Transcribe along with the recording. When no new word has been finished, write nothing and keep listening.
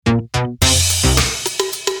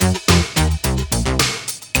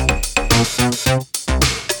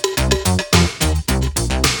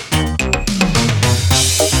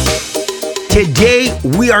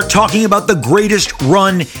we are talking about the greatest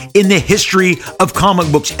run in the history of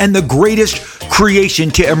comic books and the greatest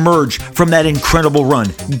creation to emerge from that incredible run.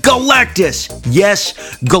 Galactus! Yes,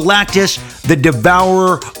 Galactus, the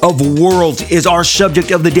Devourer of Worlds, is our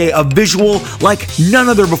subject of the day. A visual like none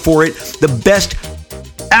other before it. The best,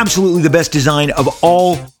 absolutely the best design of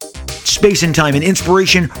all space and time, and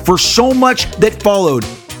inspiration for so much that followed.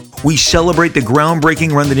 We celebrate the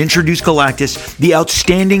groundbreaking run that introduced Galactus, the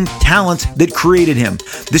outstanding talents that created him.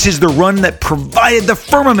 This is the run that provided the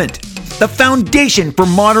firmament, the foundation for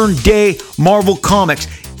modern day Marvel Comics.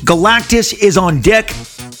 Galactus is on deck,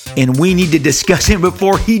 and we need to discuss him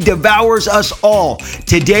before he devours us all.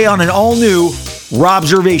 Today on an all-new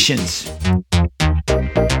Robservations.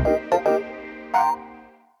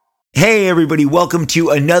 Hey everybody, welcome to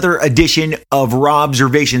another edition of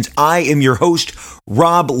Robservations. I am your host,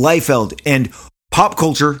 Rob Liefeld, and pop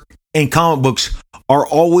culture and comic books are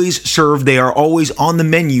always served. They are always on the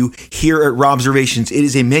menu here at Robservations. It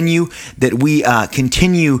is a menu that we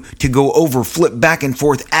continue to go over, flip back and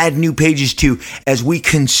forth, add new pages to as we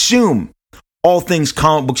consume all things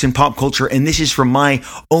comic books and pop culture. And this is from my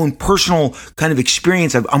own personal kind of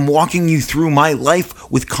experience. I'm walking you through my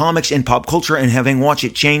life with comics and pop culture and having watched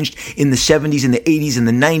it changed in the 70s, in the 80s, in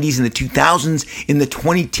the 90s, in the 2000s, in the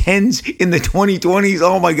 2010s, in the 2020s.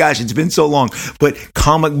 Oh my gosh, it's been so long. But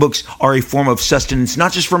comic books are a form of sustenance,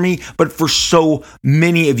 not just for me, but for so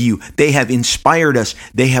many of you. They have inspired us.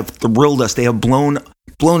 They have thrilled us. They have blown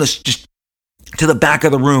us just to the back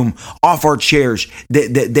of the room, off our chairs.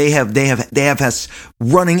 They have us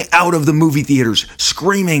running out of the movie theaters,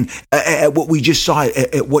 screaming at what we just saw,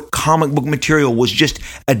 at what comic book material was just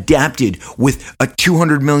adapted with a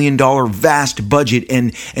 $200 million vast budget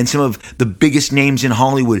and some of the biggest names in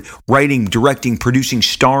Hollywood writing, directing, producing,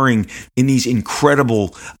 starring in these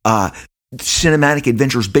incredible cinematic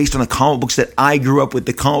adventures based on the comic books that I grew up with,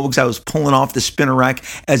 the comic books I was pulling off the spinner rack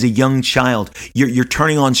as a young child. You're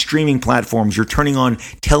turning on streaming platforms, you're turning on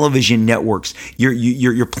television networks,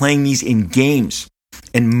 you're playing these in games,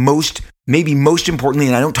 and maybe most importantly,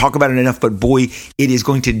 and I don't talk about it enough, but boy, it is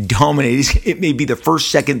going to dominate. It may be the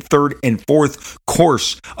first, second, third, and fourth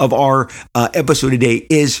course of our episode today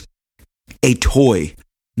is a toy.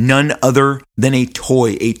 None other than a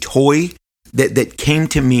toy that came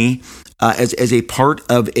to me as a part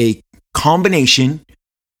of a combination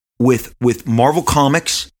with Marvel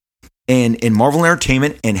Comics and Marvel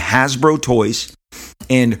Entertainment and Hasbro Toys.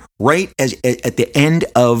 And right at the end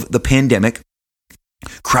of the pandemic,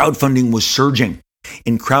 crowdfunding was surging,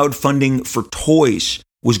 and crowdfunding for toys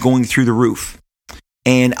was going through the roof.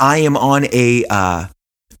 And I am on a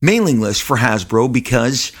mailing list for Hasbro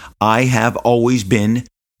because I have always been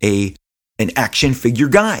an action figure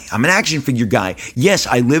guy. I'm an action figure guy. Yes,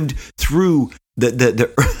 I lived through the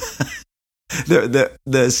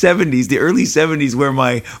 70s, the early 70s, where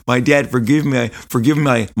my dad, forgive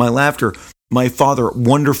me my laughter, my father,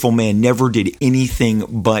 wonderful man, never did anything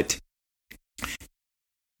but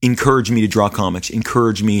encourage me to draw comics,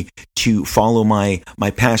 encourage me to follow my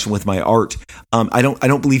passion with my art. I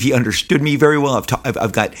don't believe he understood me very well.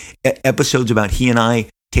 I've got episodes about he and I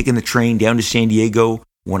taking the train down to San Diego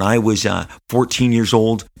when I was 14 years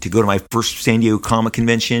old to go to my first San Diego comic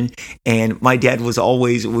convention. And my dad was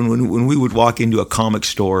always, when we would walk into a comic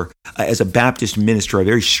store, as a Baptist minister, a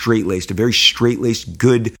very straight-laced,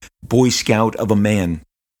 good Boy Scout of a man.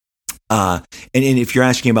 And if you're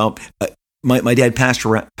asking about, my dad passed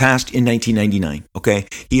in 1999, okay?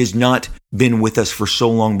 He has not been with us for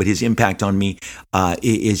so long, but his impact on me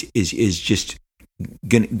is just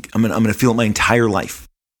I'm gonna feel it my entire life.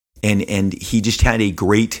 And he just had a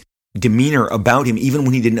great demeanor about him, even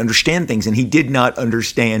when he didn't understand things. And he did not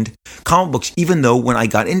understand comic books, even though when I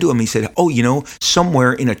got into him, he said, oh,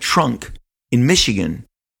 somewhere in a trunk in Michigan,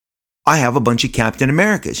 I have a bunch of Captain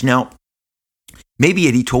Americas. Now, maybe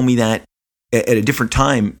had he told me that at a different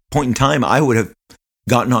point in time, I would have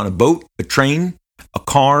gotten on a boat, a train, a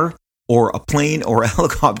car, or a plane or a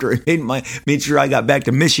helicopter, and made sure I got back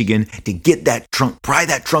to Michigan to get that trunk, pry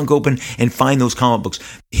that trunk open and find those comic books.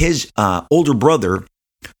 His older brother,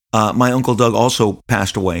 my Uncle Doug, also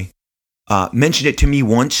passed away, mentioned it to me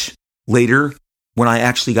once later when I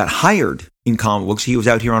actually got hired in comic books. He was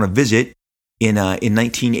out here on a visit in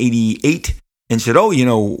 1988 and said, oh,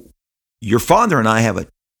 your father and I have a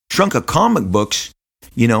trunk of comic books,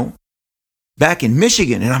 back in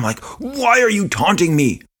Michigan. And I'm like, why are you taunting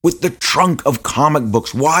me with the trunk of comic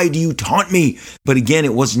books? Why do you taunt me? But again,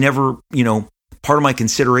 it was never, part of my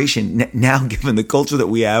consideration now, given the culture that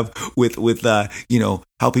we have with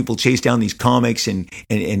how people chase down these comics and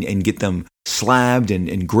get them slabbed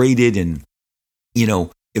and graded and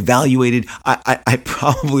evaluated, I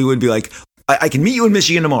probably would be like, I can meet you in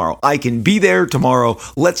Michigan tomorrow. I can be there tomorrow.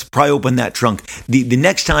 Let's pry open that trunk. The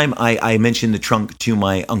next time I mentioned the trunk to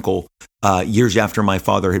my uncle, years after my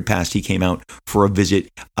father had passed, he came out for a visit.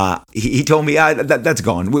 He told me, that's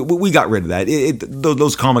gone. We got rid of that.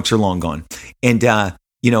 Those comics are long gone. And,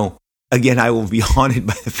 again, I will be haunted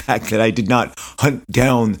by the fact that I did not hunt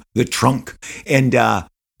down the trunk. And,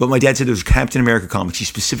 but my dad said there was Captain America comics. He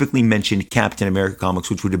specifically mentioned Captain America comics,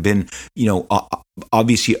 which would have been,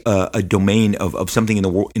 obviously a domain of something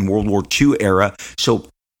in World War II era. So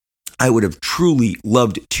I would have truly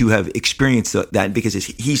loved to have experienced that, because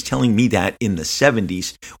he's telling me that in the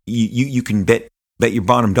 70s, you can bet your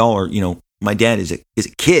bottom dollar, my dad is a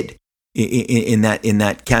kid in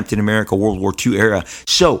that Captain America World War II era.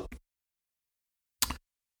 So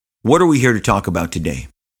what are we here to talk about today?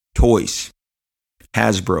 Toys,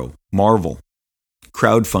 Hasbro, Marvel,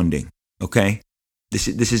 crowdfunding. Okay, this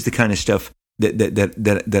is the kind of stuff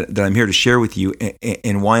that I'm here to share with you,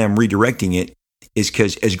 and why I'm redirecting it is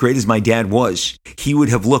because, as great as my dad was, he would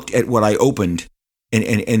have looked at what I opened and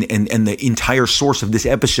the entire source of this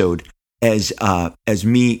episode as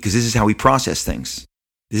me, because this is how he processed things.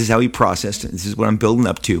 This is how he processed it. This is what I'm building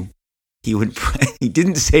up to. He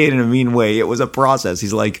didn't say it in a mean way. It was a process.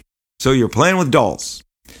 He's like, so you're playing with dolls.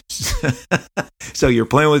 So you're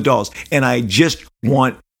playing with dolls. And I just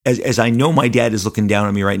want, as I know my dad is looking down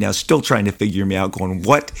on me right now, still trying to figure me out, going,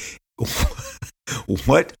 what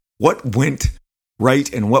went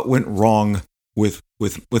right and what went wrong with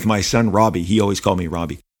my son, Robbie. He always called me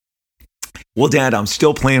Robbie. Well, Dad, I'm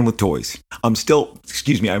still playing with toys. I'm still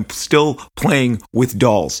playing with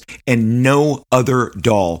dolls. And no other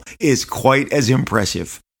doll is quite as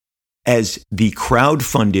impressive as the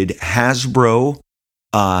crowdfunded Hasbro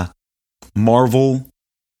Marvel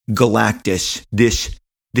Galactus. This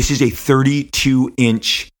is a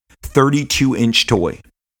 32-inch toy.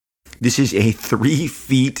 This is a 3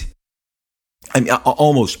 feet,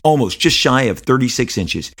 almost just shy of 36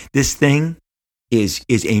 inches. This thing is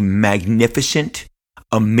a magnificent,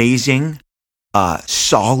 amazing,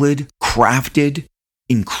 solid, crafted,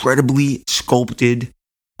 incredibly sculpted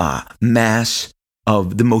mass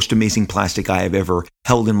of the most amazing plastic I have ever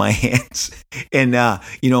held in my hands. And,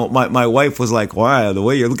 my wife was like, wow, the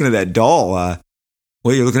way you're looking at that doll, the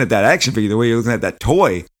way you're looking at that action figure, the way you're looking at that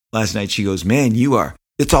toy last night, she goes, man,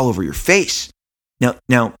 it's all over your face. Now,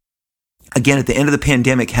 again, at the end of the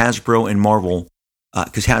pandemic, Hasbro and Marvel,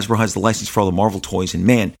 because Hasbro has the license for all the Marvel toys, and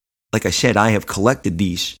man, like I said, I have collected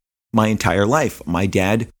these my entire life. My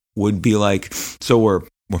dad would be like, so we're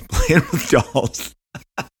playing with dolls.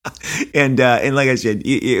 And like I said,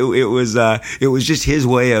 it was just his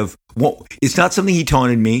way of, well, it's not something he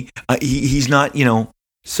taunted me. He's not,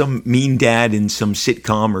 some mean dad in some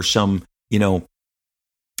sitcom or some, he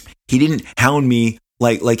didn't hound me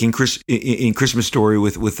like in Christmas Story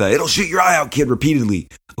with it'll shoot your eye out, kid, repeatedly.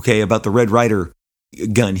 Okay, about the Red Ryder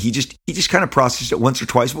gun. He just kind of processed it once or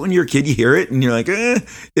twice. But when you're a kid, you hear it and you're like,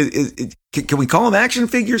 can we call them action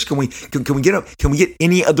figures? Can we get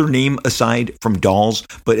any other name aside from dolls?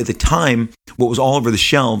 But at the time, what was all over the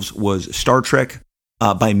shelves was Star Trek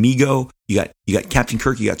by Mego. You got Captain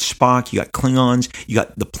Kirk, you got Spock, you got Klingons, you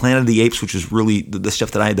got the Planet of the Apes, which was really the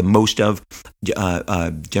stuff that I had the most of.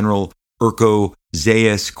 General Urko,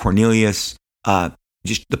 Zaius, Cornelius,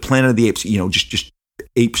 just the Planet of the Apes. Just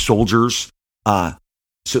ape soldiers.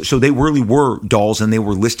 So they really were dolls, and they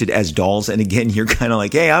were listed as dolls. And again, you're kind of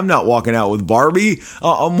like, hey, I'm not walking out with Barbie.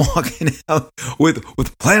 I'm walking out with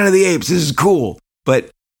Planet of the Apes. This is cool. But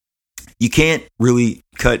you can't really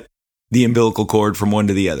cut the umbilical cord from one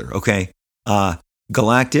to the other, okay?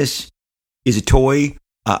 Galactus is a toy.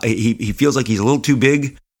 He feels like he's a little too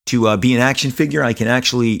big to be an action figure. I can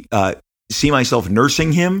actually see myself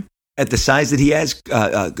nursing him at the size that he has,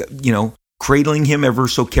 cradling him ever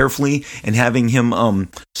so carefully and having him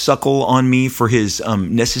suckle on me for his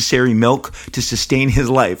necessary milk to sustain his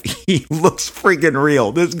life. He looks freaking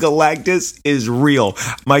real. This Galactus is real.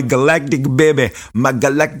 My galactic baby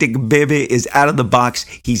is out of the box.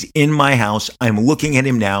 He's in my house. I'm looking at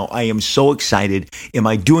him now. I am so excited. Am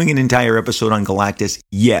I doing an entire episode on Galactus?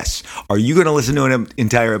 Yes. Are you going to listen to an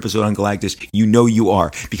entire episode on Galactus? You know you are,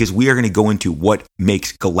 because we are going to go into what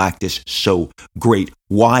makes Galactus so great.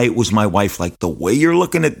 Why was my wife like, the way you're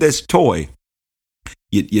looking at this toy,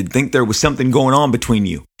 you'd think there was something going on between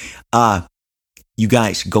you. You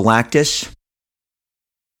guys, Galactus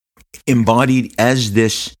embodied as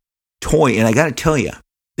this toy, and I got to tell you,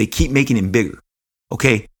 they keep making him bigger.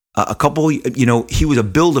 Okay, he was a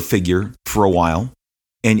Build-A-Figure for a while,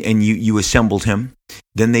 and you assembled him.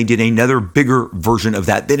 Then they did another bigger version of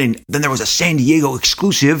that. Then there was a San Diego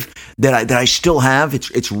exclusive that I still have.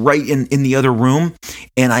 It's right in the other room,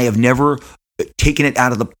 and I have never taken it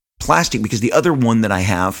out of the plastic, because the other one that I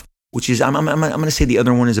have, which is I'm going to say the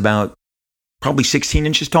other one is about probably 16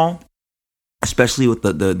 inches tall, especially with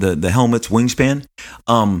the helmet's wingspan.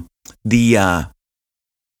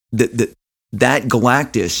 That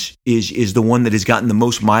Galactus is the one that has gotten the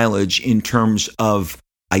most mileage in terms of,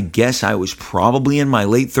 I guess I was probably in my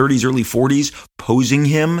late 30s, early 40s, posing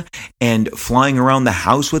him and flying around the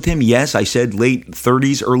house with him. Yes, I said late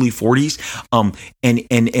 30s, early 40s.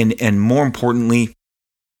 And more importantly,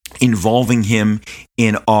 involving him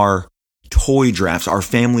in our toy drafts, our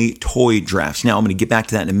family toy drafts. Now, I'm going to get back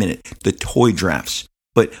to that in a minute, the toy drafts.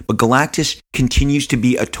 But Galactus continues to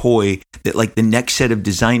be a toy that, like, the next set of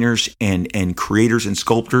designers and creators and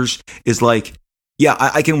sculptors is like, yeah,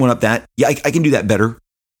 I can one up that. Yeah, I can do that better.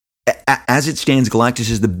 As it stands, Galactus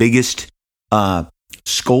is the biggest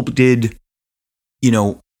sculpted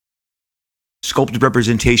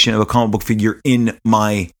representation of a comic book figure in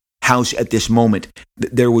my house at this moment.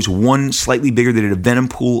 There was one slightly bigger that had a Venom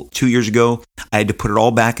pool 2 years ago. I had to put it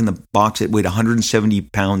all back in the box. It weighed 170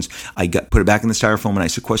 pounds. I put it back in the styrofoam and I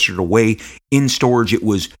sequestered it away in storage.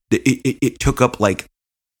 It took up like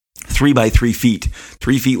 3 by 3 feet,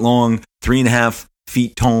 3 feet long, 3.5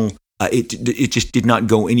 feet tall. It just did not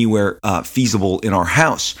go anywhere feasible in our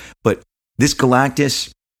house. But this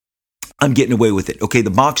Galactus, I'm getting away with it. Okay,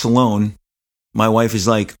 the box alone, my wife is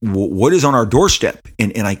like, what is on our doorstep?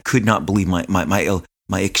 And I could not believe my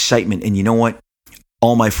excitement. And you know what?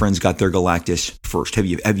 All my friends got their Galactus first. Have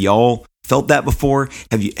you all felt that before?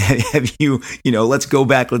 Have you let's go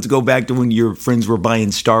back to when your friends were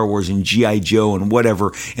buying Star Wars and G.I. Joe and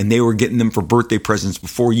whatever, and they were getting them for birthday presents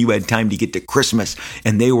before you had time to get to Christmas,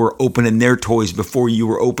 and they were opening their toys before you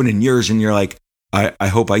were opening yours, and you're like, I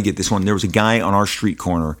hope I get this one. There was a guy on our street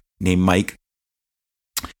corner named Mike.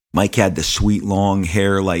 Mike had the sweet long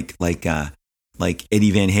hair like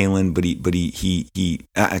Eddie Van Halen, but he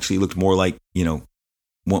actually looked more like,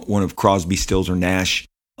 one of Crosby, Stills, or Nash.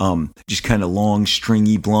 Just kind of long,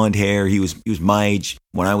 stringy blonde hair. He was my age.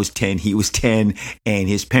 When I was 10, he was 10, and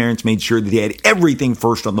his parents made sure that he had everything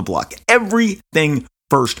first on the block. Everything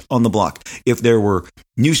first on the block. If there were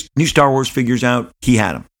new Star Wars figures out, he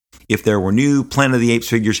had them. If there were new Planet of the Apes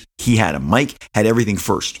figures, he had them. Mike had everything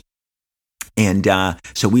first. And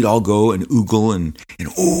so we'd all go and oogle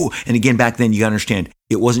and again, back then, you got to understand,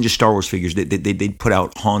 it wasn't just Star Wars figures. They'd put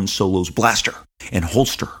out Han Solo's blaster and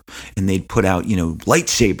holster, and they'd put out,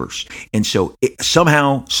 lightsabers. And so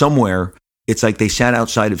somehow, somewhere, it's like they sat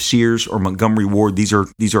outside of Sears or Montgomery Ward. These are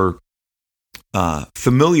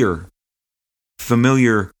familiar,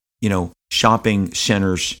 shopping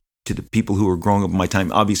centers to the people who were growing up in my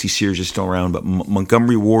time. Obviously, Sears is still around, but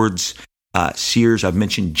Montgomery Ward's, Sears, I've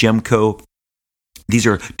mentioned Gemco. These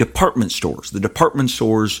are department stores, the department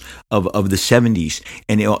stores of the 70s.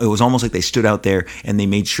 And it was almost like they stood out there and they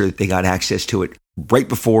made sure that they got access to it right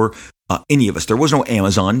before any of us. There was no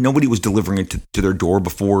Amazon. Nobody was delivering it to their door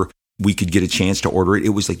before we could get a chance to order it. It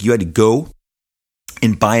was like you had to go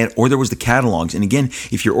and buy it, or there was the catalogs. And again,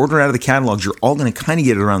 if you're ordering out of the catalogs, you're all going to kind of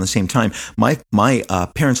get it around the same time. My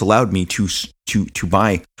parents allowed me to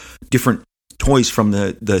buy different toys from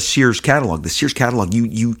the Sears catalog. The Sears catalog,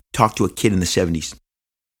 you talk to a kid in the 70s,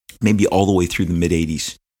 maybe all the way through the mid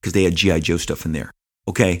 80s, because they had G.I. Joe stuff in there.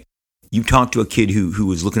 Okay. You talk to a kid who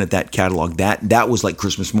was looking at that catalog. That was like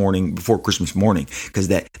Christmas morning before Christmas morning, because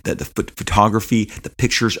the photography, the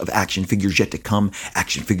pictures of action figures yet to come,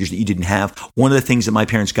 action figures that you didn't have. One of the things that my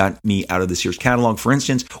parents got me out of the Sears catalog, for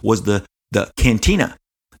instance, was the Cantina.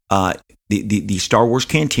 The Star Wars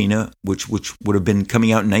Cantina, which would have been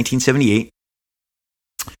coming out in 1978,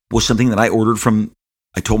 was something that I ordered from.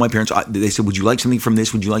 I told my parents, they said, would you like something from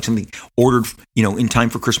this? Would you like something ordered, in time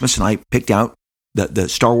for Christmas? And I picked out the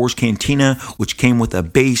Star Wars Cantina, which came with a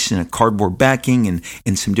base and a cardboard backing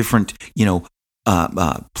and some different,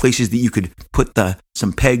 places that you could put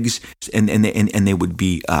some pegs and they would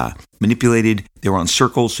be manipulated. They were on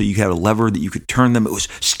circles, so you could have a lever that you could turn them. It was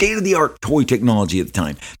state-of-the-art toy technology at the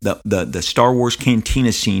time. The Star Wars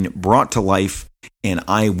Cantina scene brought to life. And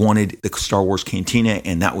I wanted the Star Wars Cantina,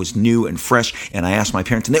 and that was new and fresh. And I asked my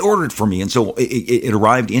parents, and they ordered it for me. And so it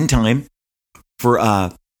arrived in time for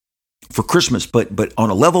Christmas. But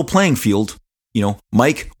on a level playing field,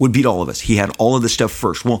 Mike would beat all of us. He had all of the stuff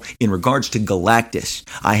first. Well, in regards to Galactus,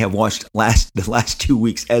 I have watched the last 2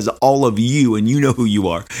 weeks, as all of you, and you know who you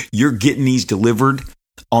are. You're getting these delivered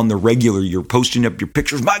on the regular. You're posting up your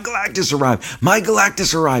pictures. My Galactus arrived. My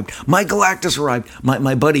Galactus arrived. My Galactus arrived.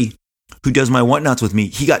 My buddy, who does my whatnots with me,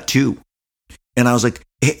 he got 2. And I was like,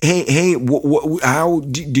 hey, how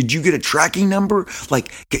did you get a tracking number?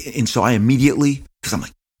 Like, and so I immediately, because I'm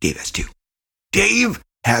like, Dave has two. Dave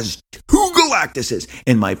has two Galactuses.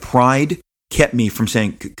 And my pride kept me from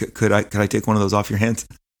saying, could I take one of those off your hands?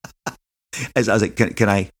 As I was like, can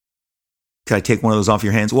I take one of those off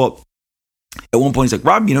your hands? Well, at one point he's like,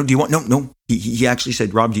 Rob, do you want? No. He actually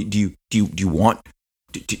said, Rob, do you want?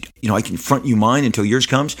 I can front you mine until yours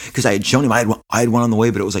comes, because I had shown him I had one on the way,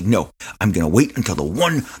 but it was like, no, I'm going to wait until the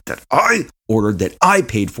one that I ordered, that I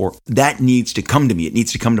paid for, that needs to come to me. It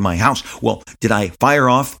needs to come to my house. Well, did I fire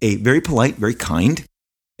off a very polite, very kind,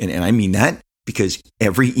 and I mean that, because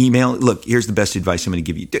every email, look, here's the best advice I'm going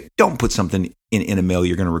to give you. Don't put something in a mail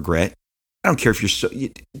you're going to regret. I don't care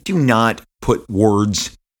if do not put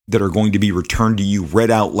words that are going to be returned to you,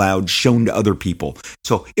 read out loud, shown to other people.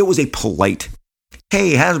 So it was a polite,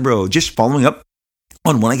 hey, Hasbro, just following up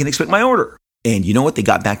on when I can expect my order. And you know what? They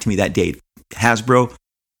got back to me that day. Hasbro,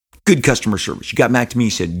 good customer service. You got back to me, you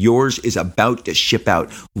said, yours is about to ship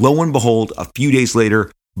out. Lo and behold, a few days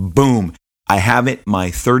later, boom, I have it, my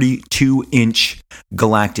 32-inch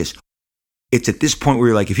Galactus. It's at this point where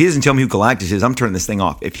you're like, if he doesn't tell me who Galactus is, I'm turning this thing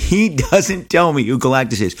off. If he doesn't tell me who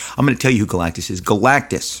Galactus is, I'm going to tell you who Galactus is.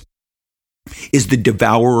 Galactus is the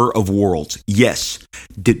devourer of worlds. Yes,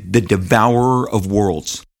 the devourer of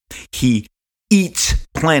worlds. He eats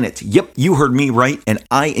planets. Yep, you heard me right. And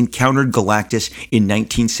I encountered Galactus in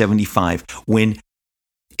 1975 when,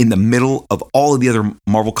 in the middle of all of the other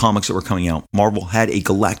Marvel comics that were coming out, Marvel had a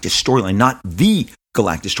Galactus storyline, not the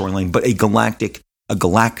Galactus storyline, but a Galactus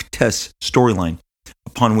storyline,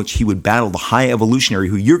 upon which he would battle the High Evolutionary,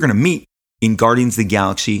 who you're going to meet in Guardians of the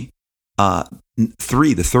Galaxy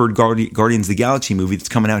 3, the third Guardians of the Galaxy movie that's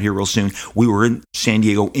coming out here real soon. We were in San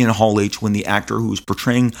Diego in Hall H when the actor who was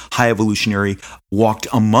portraying High Evolutionary walked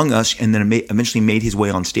among us and then eventually made his way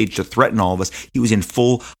on stage to threaten all of us. He was in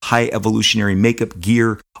full High Evolutionary makeup,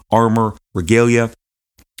 gear, armor, regalia.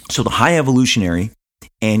 So the High Evolutionary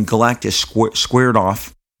and Galactus squared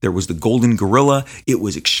off. There was the Golden Gorilla. It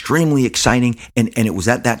was extremely exciting. And it was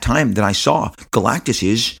at that time that I saw Galactus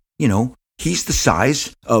is, he's the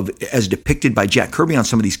size of, as depicted by Jack Kirby on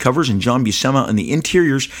some of these covers and John Buscema on the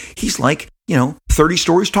interiors, he's like, 30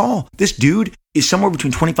 stories tall. This dude is somewhere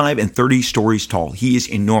between 25 and 30 stories tall. He is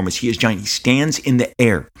enormous. He is giant. He stands in the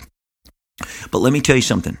air. But let me tell you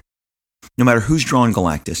something. No matter who's drawing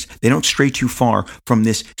Galactus, they don't stray too far from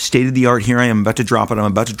this state-of-the-art, here I am about to drop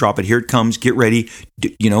it, here it comes, get ready,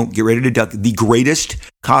 get ready to duck. The greatest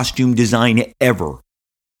costume design ever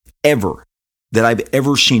that I've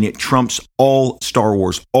ever seen. It trumps all Star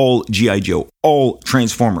Wars, all G.I. Joe, all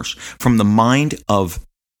Transformers. From the mind of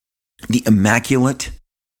the immaculate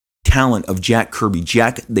talent of Jack Kirby.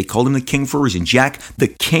 Jack, they called him the King for a reason. Jack, the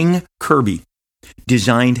King Kirby,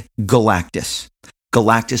 designed Galactus.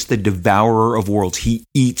 Galactus, the devourer of worlds. He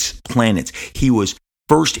eats planets. He was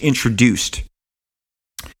first introduced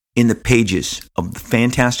in the pages of the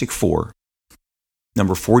Fantastic Four,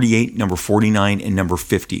 number 48, number 49, and number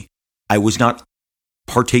 50. I was not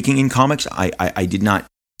partaking in comics. I did not,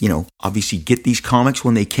 obviously get these comics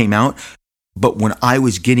when they came out. But when I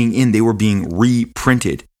was getting in, they were being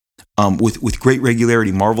reprinted with great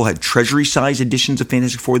regularity. Marvel had treasury-size editions of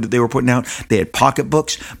Fantastic Four that they were putting out. They had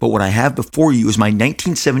pocketbooks. But what I have before you is my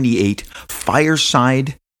 1978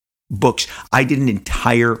 Fireside Books. I did an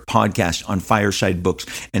entire podcast on Fireside Books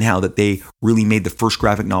and how that they really made the first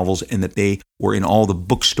graphic novels and that they were in all the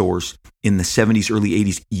bookstores in the 70s, early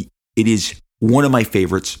 80s. It is one of my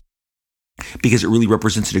favorites because it really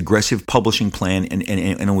represents an aggressive publishing plan and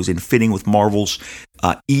it was in fitting with Marvel's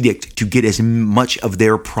edict to get as much of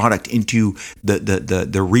their product into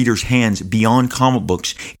the reader's hands beyond comic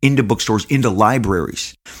books, into bookstores, into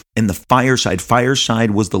libraries. And the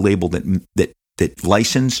Fireside was the label that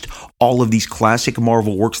licensed all of these classic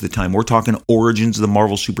Marvel works at the time. We're talking Origins of the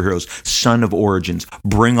Marvel Superheroes, Son of Origins,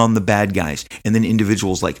 Bring on the Bad Guys, and then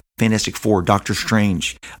individuals like Fantastic Four, Doctor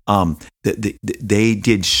Strange. They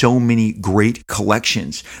did so many great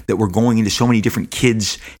collections that were going into so many different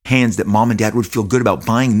kids' hands that mom and dad would feel good about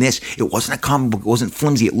buying this. It wasn't a comic book. It wasn't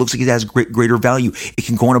flimsy. It looks like it has greater value. It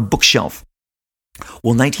can go on a bookshelf.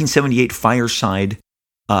 Well, 1978 Fireside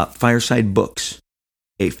Books.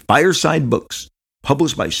 Fireside Books,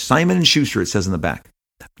 published by Simon & Schuster, it says in the back,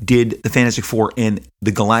 did the Fantastic Four and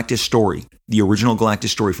the Galactus story, the original Galactus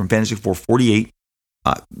story from Fantastic Four 48,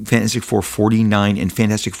 Fantastic Four 49, and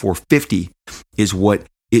Fantastic Four 50 is what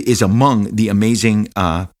is among the amazing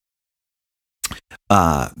comic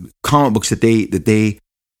books that they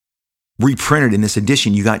reprinted in this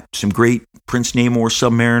edition. You got some great Prince Namor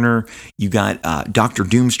Submariner. You got Doctor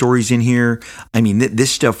Doom stories in here. I mean,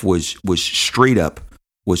 this stuff was straight up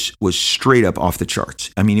off the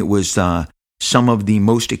charts. I mean, it was some of the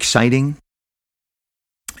most exciting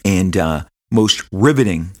and most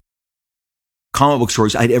riveting comic book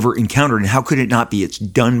stories I'd ever encountered. And how could it not be? It's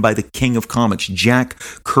done by the king of comics, Jack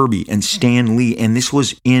Kirby and Stan Lee. And this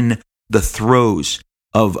was in the throes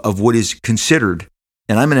of what is considered,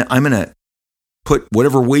 and I'm gonna put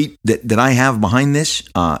whatever weight that I have behind this.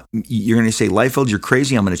 You're gonna say, Liefeld, you're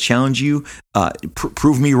crazy. I'm gonna challenge you.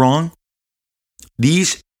 Prove me wrong.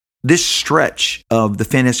 This stretch of the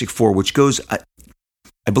Fantastic Four, which goes,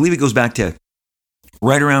 I believe it goes back to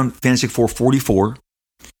right around Fantastic Four 44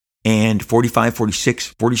 and 45,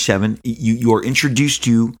 46, 47. You are introduced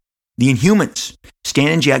to the Inhumans.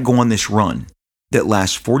 Stan and Jack go on this run that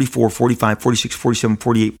lasts 44, 45, 46, 47,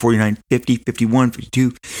 48, 49, 50, 51,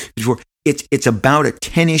 52, 54. It's about a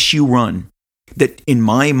 10-issue run that, in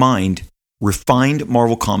my mind, refined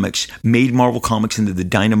Marvel Comics, made Marvel Comics into the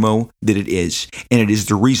dynamo that it is. And it is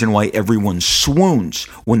the reason why everyone swoons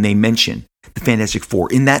when they mention the Fantastic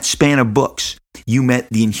Four. In that span of books, you met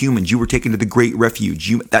the Inhumans. You were taken to the Great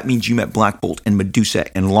Refuge. That means you met Black Bolt and Medusa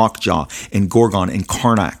and Lockjaw and Gorgon and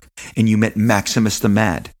Karnak. And you met Maximus the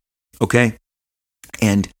Mad. Okay?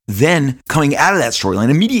 And then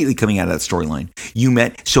immediately coming out of that storyline, you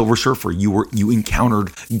met Silver Surfer. You encountered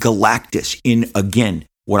Galactus in, again,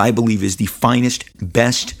 what I believe is the finest,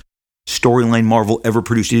 best storyline Marvel ever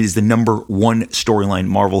produced. It is the number one storyline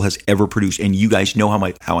Marvel has ever produced. And you guys know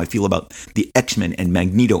how I feel about the X-Men and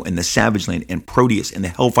Magneto and the Savage Land and Proteus and the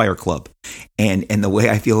Hellfire Club and the way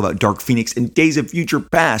I feel about Dark Phoenix and Days of Future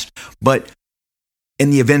Past. But in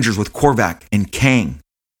the Avengers with Korvac and Kang,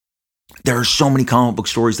 there are so many comic book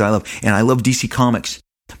stories that I love, and I love DC Comics.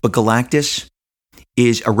 But Galactus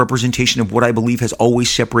is a representation of what I believe has always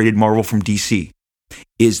separated Marvel from DC,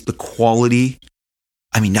 is the quality.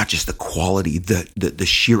 I mean, not just the quality, the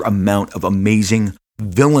sheer amount of amazing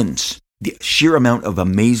villains,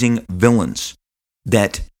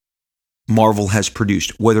 that Marvel has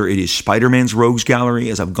produced. Whether it is Spider-Man's Rogues Gallery,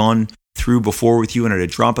 as I've gone through before with you, and at a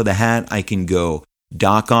drop of the hat, I can go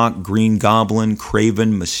Doc Ock, Green Goblin,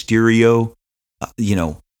 Kraven, Mysterio,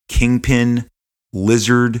 Kingpin,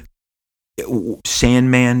 Lizard,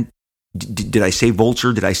 Sandman. Did I say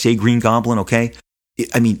Vulture? Did I say Green Goblin? Okay.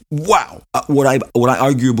 I mean, wow. What I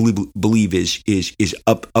arguably believe is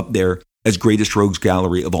up there as greatest rogues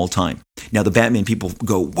gallery of all time. Now, the Batman people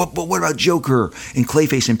go, what about Joker and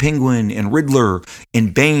Clayface and Penguin and Riddler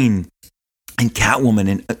and Bane and Catwoman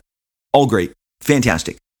and all great,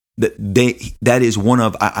 fantastic. That is one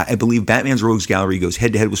of, I believe Batman's Rogues Gallery goes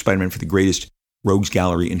head to head with Spider-Man for the greatest Rogues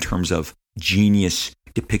Gallery in terms of genius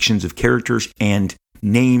depictions of characters and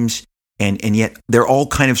names, and yet they're all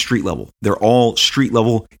kind of street level. They're all street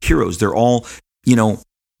level heroes. They're all,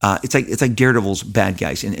 it's like Daredevil's bad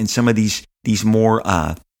guys, and some of these more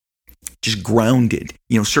just grounded.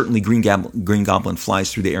 Certainly Green Goblin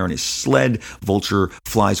flies through the air on his sled. Vulture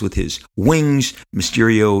flies with his wings.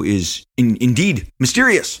 Mysterio is indeed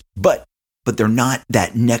mysterious, but they're not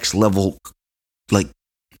that next level, like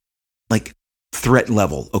threat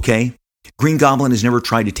level. Okay, Green Goblin has never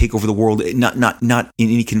tried to take over the world, not in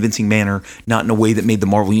any convincing manner, not in a way that made the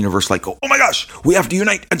Marvel Universe like go, oh my gosh, we have to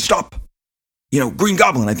unite and stop. Green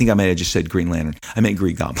Goblin. I think I might have just said Green Lantern. I meant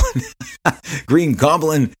Green Goblin. Green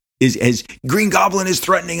Goblin Green Goblin is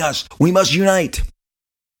threatening us. We must unite.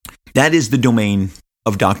 That is the domain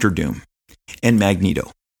of Doctor Doom and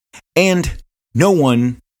Magneto. And no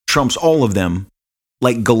one trumps all of them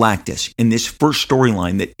like Galactus in this first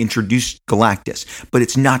storyline that introduced Galactus. But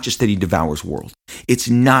it's not just that he devours worlds. It's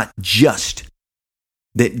not just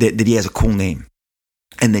that he has a cool name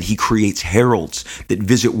and that he creates heralds that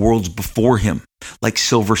visit worlds before him, like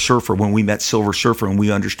Silver Surfer. When we met Silver Surfer and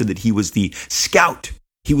we understood that he was the scout.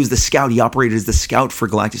 He was the scout. He operated as the scout for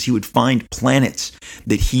Galactus. He would find planets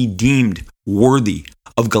that he deemed worthy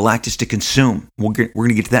of Galactus to consume. We're going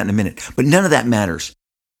to get to that in a minute. But none of that matters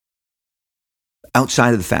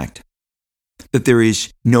outside of the fact that there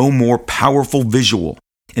is no more powerful visual.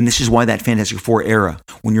 And this is why that Fantastic Four era,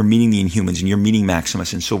 when you're meeting the Inhumans and you're meeting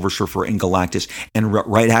Maximus and Silver Surfer and Galactus, and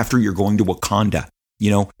right after you're going to Wakanda.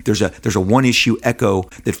 There's a one-issue echo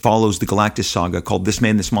that follows the Galactus saga called This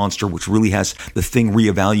Man, This Monster, which really has the Thing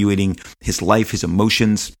reevaluating his life, his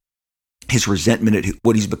emotions, his resentment at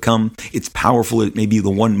what he's become. It's powerful. It may be the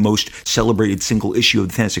one most celebrated single issue of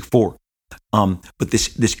the Fantastic Four. But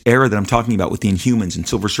this era that I'm talking about with the Inhumans and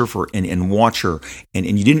Silver Surfer and Watcher, and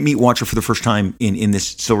you didn't meet Watcher for the first time in this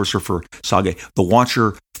Silver Surfer saga. The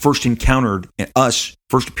Watcher first encountered us,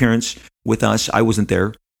 first appearance with us. I wasn't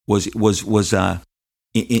there. Was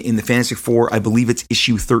in the Fantastic Four. I believe it's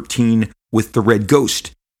issue 13 with the Red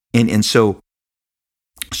Ghost, and so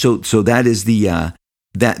that is the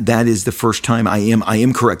that is the first time I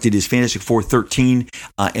am correct. It is Fantastic Four 13,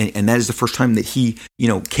 and that is the first time that he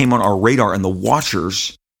came on our radar. And the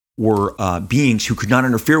Watchers were beings who could not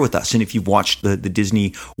interfere with us. And if you've watched the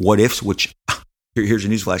Disney What Ifs, which here's a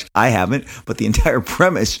newsflash, I haven't, but the entire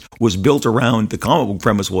premise was built around the comic book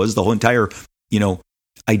premise. Was the whole entire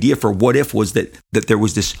idea for What If was that there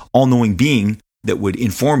was this all-knowing being that would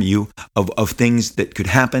inform you of things that could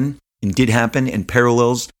happen and did happen and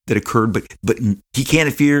parallels that occurred, but he can't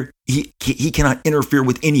interfere. He cannot interfere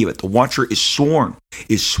with any of it. The Watcher is sworn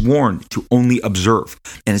to only observe.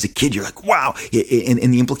 And as a kid, you're like, wow.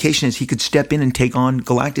 And the implication is he could step in and take on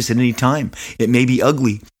Galactus at any time. It may be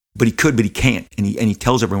ugly, but he could, but he can't. And he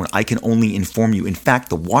tells everyone, I can only inform you. In fact,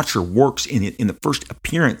 the Watcher works in the first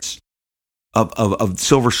appearance of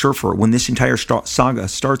Silver Surfer. When this entire saga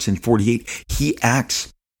starts in 48, he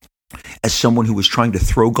acts as someone who was trying to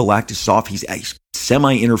throw Galactus off. He's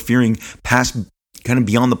semi-interfering past, kind of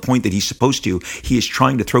beyond the point that he's supposed to. He is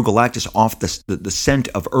trying to throw Galactus off the scent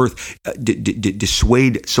of Earth,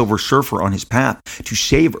 dissuade Silver Surfer on his path to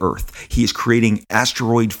save Earth. He is creating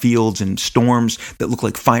asteroid fields and storms that look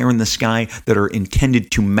like fire in the sky that are intended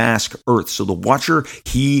to mask Earth. So the Watcher,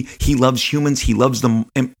 he loves humans. He loves the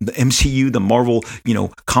MCU, the Marvel,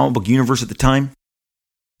 comic book universe at the time.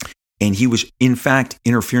 And he was, in fact,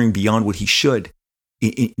 interfering beyond what he should,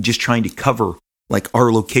 in just trying to cover like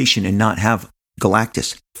our location and not have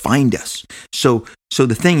Galactus find us. So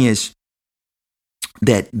the thing is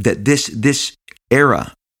that this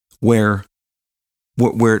era where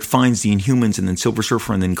it finds the Inhumans and then Silver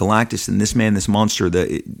Surfer and then Galactus and this man, this monster,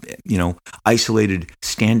 the isolated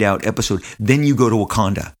standout episode. Then you go to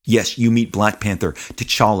Wakanda. Yes, you meet Black Panther,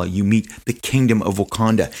 T'Challa. You meet the Kingdom of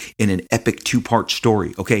Wakanda in an epic 2-part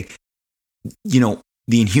story. Okay. The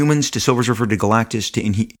Inhumans to Silver Surfer to Galactus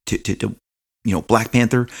to Black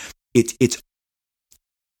Panther, it's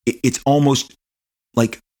almost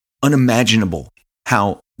like unimaginable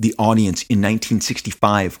how the audience in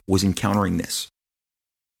 1965 was encountering this,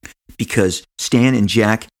 because Stan and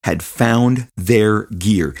Jack had found their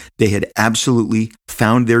gear. They had absolutely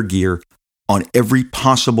found their gear on every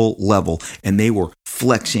possible level, and they were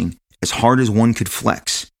flexing as hard as one could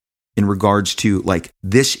flex in regards to like,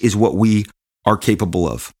 this is what we are capable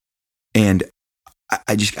of. And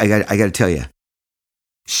I got to tell you,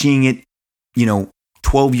 seeing it,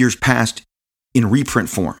 12 years past in reprint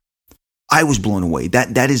form, I was blown away.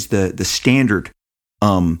 That is the standard,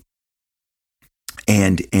 and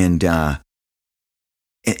the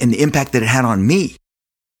impact that it had on me.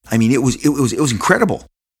 I mean, it was incredible,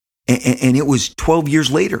 and it was 12 years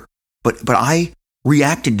later. But I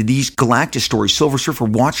reacted to these Galactus stories, Silver Surfer,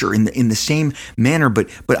 Watcher, in the same manner. But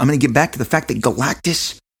I'm going to get back to the fact that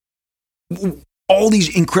Galactus, all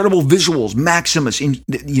these incredible visuals, Maximus,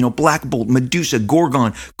 Black Bolt, Medusa,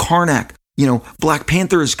 Gorgon, Karnak, Black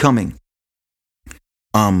Panther is coming.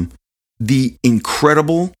 The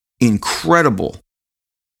incredible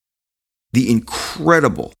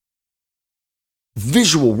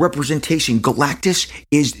visual representation. Galactus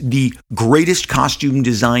is the greatest costume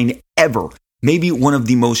design ever. Maybe one of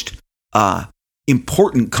the most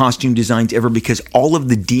important costume designs ever, because all of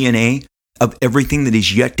the DNA of everything that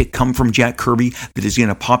is yet to come from Jack Kirby, that is going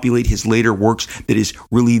to populate his later works, that is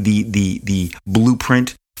really the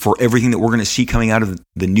blueprint for everything that we're going to see coming out of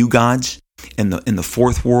the New Gods and the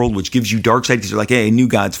Fourth World, which gives you Darkseid, because they're like, hey, New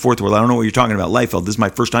Gods, Fourth World, I don't know what you're talking about, Liefeld, this is my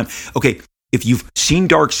first time. Okay, if you've seen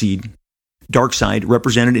Darkseid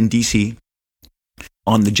represented in DC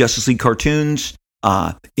on the Justice League cartoons,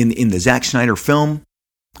 in the Zack Snyder film,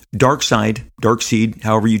 Darkseid,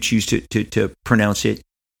 however you choose to pronounce it,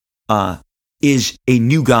 is a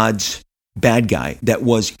New Gods bad guy that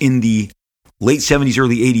was in the late 70s,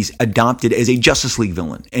 early 80s adopted as a Justice League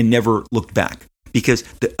villain and never looked back. Because,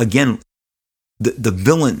 the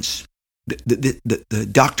villains, the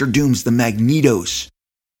Doctor Dooms, the Magnetos,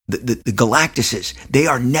 the Galactuses, they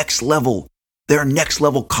are next level. They're next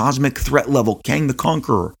level cosmic threat level. Kang the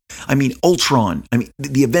Conqueror. I mean, Ultron. I mean,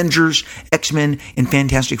 the Avengers, X-Men, and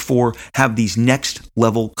Fantastic Four have these next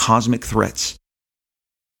level cosmic threats.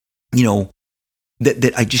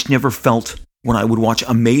 That I just never felt when I would watch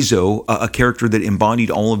Amazo, a character that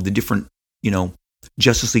embodied all of the different,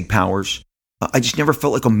 Justice League powers. I just never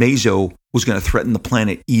felt like Amazo was going to threaten the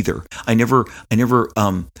planet either. I never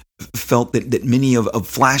felt that many of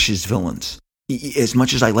Flash's villains, as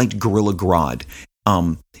much as I liked Gorilla Grodd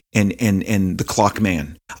and the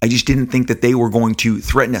Clockman. I just didn't think that they were going to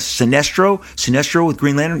threaten us. Sinestro with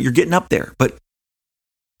Green Lantern, you're getting up there. But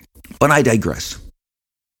I digress.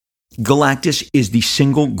 Galactus is the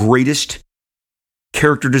single greatest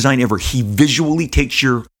character design ever. He visually takes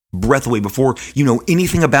your breath away before you know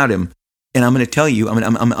anything about him. And I'm going to tell you, I'm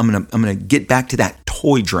going to get back to that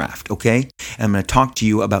toy draft, okay? And I'm going to talk to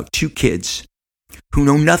you about two kids who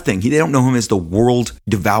know nothing. They don't know him as the world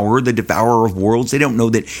devourer, the devourer of worlds. They don't know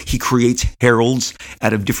that he creates heralds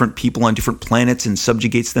out of different people on different planets and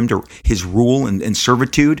subjugates them to his rule and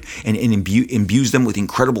servitude, and imbues them with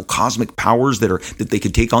incredible cosmic powers that they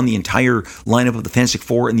could take on the entire lineup of the Fantastic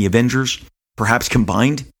Four and the Avengers, perhaps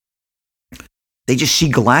combined. They just see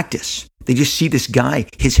Galactus. They just see this guy.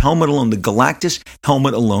 His helmet alone, the Galactus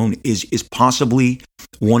helmet alone, is possibly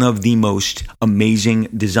one of the most amazing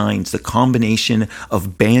designs. The combination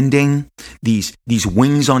of banding, these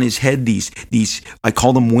wings on his head, these I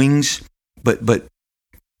call them wings, but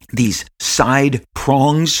these side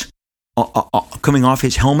prongs coming off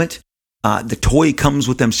his helmet. The toy comes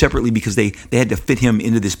with them separately because they had to fit him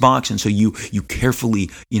into this box, and so you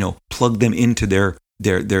carefully plug them into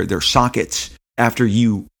their sockets after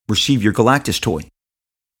you receive your Galactus toy.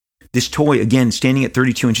 This toy, again, standing at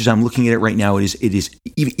 32 inches, I'm looking at it right now. It is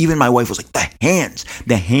even my wife was like, the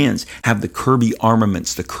hands have the Kirby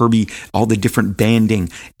armaments, the Kirby, all the different banding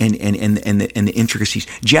and the intricacies.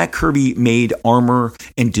 Jack Kirby made armor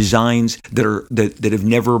and designs that have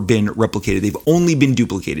never been replicated. They've only been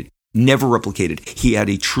duplicated, never replicated. He had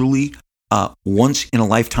a truly once in a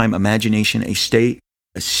lifetime imagination, a state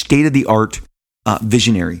of the art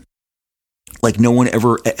visionary, like no one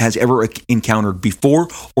has ever encountered before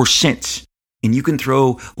or since. And you can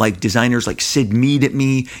throw like designers like Sid Mead at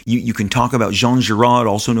me. You can talk about Jean Giraud,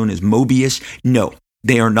 also known as Mobius. No,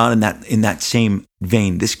 they are not in that same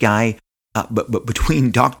vein. This guy, but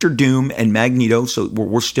between Doctor Doom and Magneto, so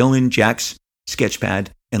we're still in Jack's sketchpad.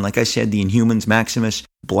 And like I said, the Inhumans, Maximus,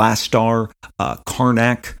 Blastar,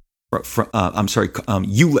 Karnak.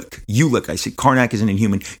 Ulik. I say Karnak is an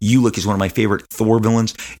Inhuman. Ulik is one of my favorite Thor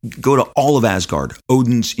villains. Go to all of Asgard.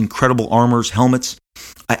 Odin's incredible armors, helmets.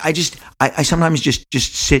 I sometimes just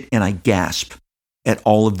sit and I gasp at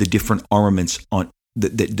all of the different armaments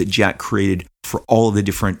that Jack created for all of the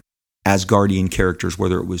different Asgardian characters,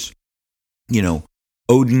 whether it was,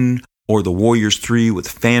 Odin or the Warriors 3 with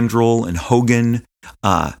Fandral and Hogun,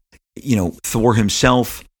 Thor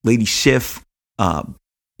himself, Lady Sif,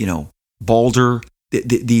 Balder,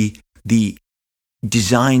 the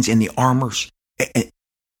designs and the armors,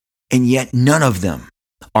 and yet none of them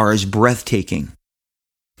are as breathtaking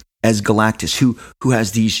as Galactus, who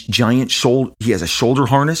has these giant he has a shoulder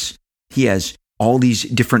harness, he has all these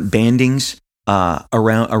different bandings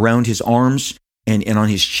around his arms and on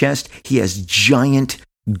his chest. He has giant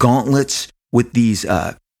gauntlets with these,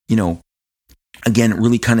 again,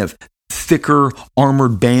 really kind of thicker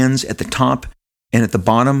armored bands at the top and at the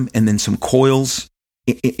bottom, and then some coils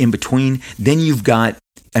in between. Then you've got,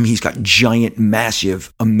 he's got giant,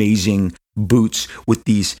 massive, amazing boots with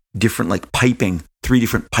these different piping, 3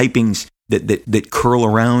 different pipings that curl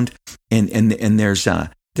around, and there's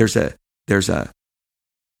a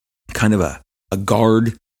kind of a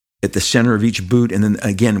guard at the center of each boot, and then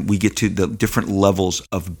again we get to the different levels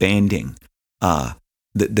of banding that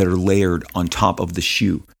are layered on top of the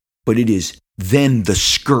shoe. But it is then the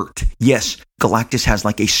skirt. Yes, Galactus has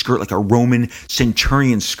like a skirt, like a Roman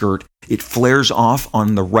centurion skirt. It flares off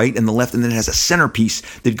on the right and the left, and then it has a centerpiece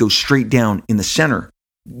that goes straight down in the center,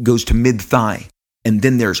 goes to mid-thigh. And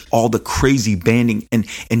then there's all the crazy banding. And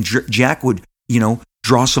Jack would,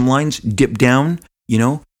 draw some lines, dip down,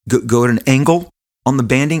 go at an angle on the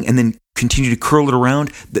banding, and then continue to curl it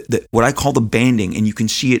around. What I call the banding, and you can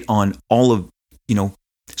see it on all of,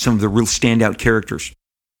 some of the real standout characters.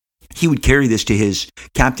 He would carry this to his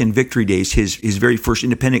Captain Victory days, his very first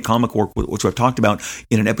independent comic work, which I've talked about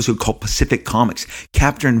in an episode called Pacific Comics.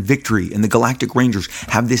 Captain Victory and the Galactic Rangers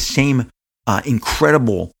have this same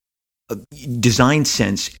incredible design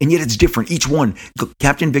sense, and yet it's different. Each one,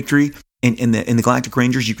 Captain Victory and the Galactic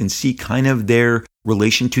Rangers, you can see kind of their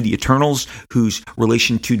relation to the Eternals, whose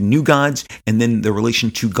relation to New Gods, and then the relation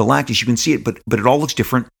to Galactus. You can see it, but it all looks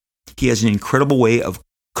different. He has an incredible way of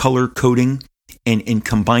color coding and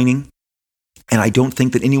combining. And I don't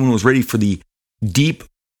think that anyone was ready for the deep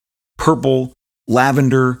purple,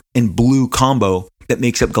 lavender, and blue combo that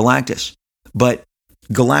makes up Galactus. But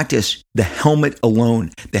Galactus, the helmet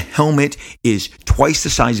alone, the helmet is twice the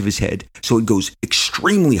size of his head, so it goes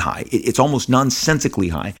extremely high. It's almost nonsensically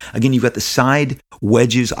high. Again, you've got the side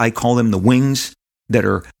wedges, I call them the wings, that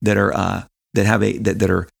are that have that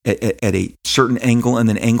are at a certain angle and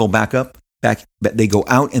then angle back. They go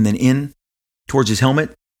out and then in towards his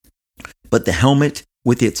helmet. But the helmet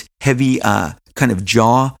with its heavy kind of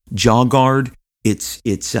jaw guard,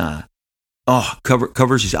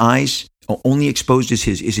 covers his eyes. Only exposed is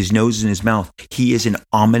his nose and his mouth. He is an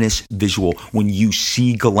ominous visual when you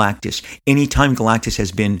see Galactus. Anytime Galactus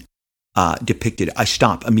has been depicted, I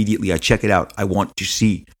stop immediately. I check it out. I want to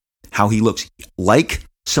see how he looks. Like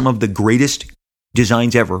some of the greatest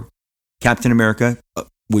designs ever, Captain America,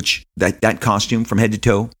 which that costume from head to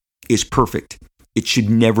toe is perfect. It should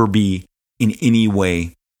never be in any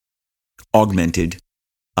way augmented.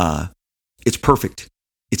 It's perfect.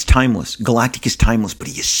 It's timeless. Galactic is timeless, but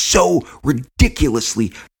he is so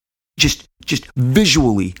ridiculously, just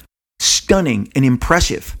visually stunning and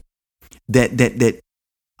impressive that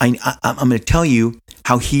I'm going to tell you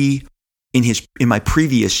how he, in my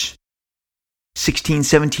previous 16,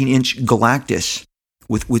 17-inch Galactus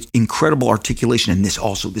with incredible articulation, and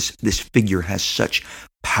this figure has such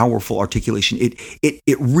powerful articulation.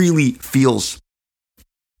 It really feels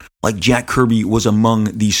like Jack Kirby was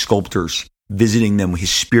among these sculptors, visiting them.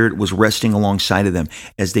 His spirit was resting alongside of them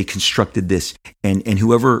as they constructed this. And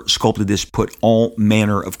whoever sculpted this put all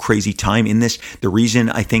manner of crazy time in this. The reason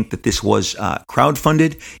I think that this was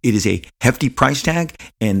crowdfunded, it is a hefty price tag.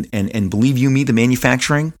 And believe you me, the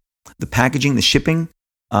manufacturing, the packaging, the shipping,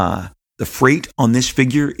 the freight on this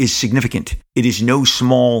figure is significant. It is no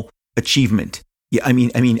small achievement. Yeah, I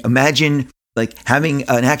mean, imagine like having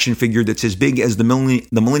an action figure that's as big as the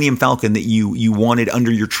Millennium Falcon that you wanted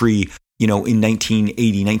under your tree, in 1980,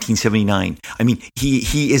 1979. I mean,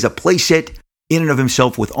 he is a playset in and of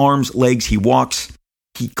himself with arms, legs. He walks,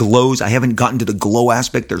 he glows. I haven't gotten to the glow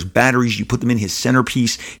aspect. There's batteries. You put them in his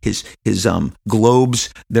centerpiece, his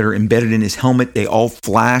globes that are embedded in his helmet. They all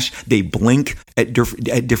flash. They blink at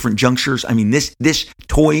different junctures. I mean, this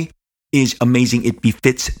toy is amazing. It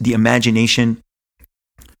befits the imagination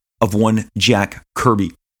of one Jack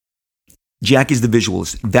Kirby. Jack is the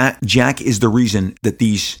visualist. That Jack is the reason that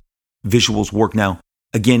these visuals work. Now,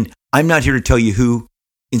 again, I'm not here to tell you who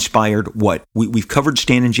inspired what. We've covered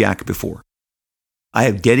Stan and Jack before. I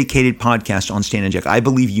have dedicated podcasts on Stan and Jack. I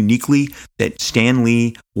believe uniquely that Stan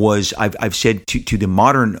Lee was, I've said to the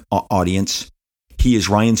modern audience, he is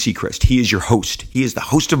Ryan Seacrest. He is your host. He is the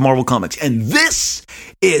host of Marvel Comics. And this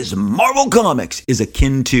is Marvel Comics is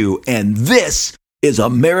akin to, and this is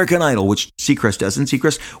American Idol, which Seacrest doesn't.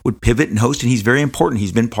 Seacrest would pivot and host, and he's very important.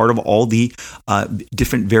 He's been part of all the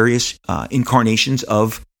different various incarnations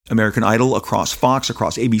of American Idol across Fox,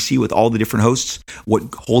 across ABC, with all the different hosts. What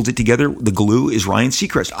holds it together, the glue, is Ryan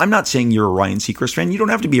Seacrest. I'm not saying you're a Ryan Seacrest fan. You don't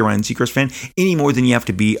have to be a Ryan Seacrest fan any more than you have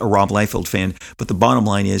to be a Rob Liefeld fan. But the bottom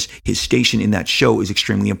line is his station in that show is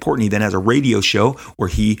extremely important. He then has a radio show where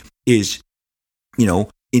he is,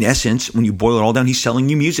 in essence, when you boil it all down, he's selling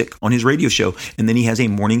you music on his radio show. And then he has a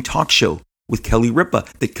morning talk show with Kelly Ripa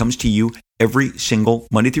that comes to you every single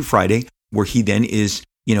Monday through Friday, where he then is,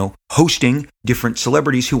 hosting different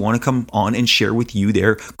celebrities who want to come on and share with you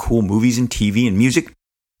their cool movies and TV and music.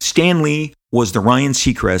 Stan Lee was the Ryan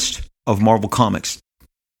Seacrest of Marvel Comics.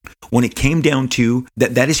 When it came down to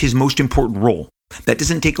that is his most important role. That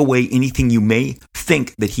doesn't take away anything you may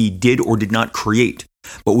think that he did or did not create.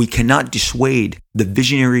 But we cannot dissuade the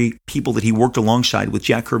visionary people that he worked alongside with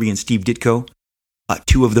Jack Kirby and Steve Ditko,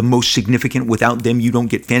 two of the most significant. Without them, you don't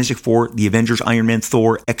get Fantastic Four, the Avengers, Iron Man,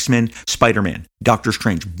 Thor, X-Men, Spider-Man, Doctor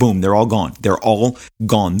Strange. Boom, they're all gone. They're all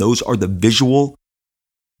gone. Those are the visual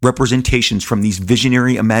representations from these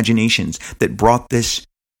visionary imaginations that brought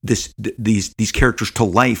these characters to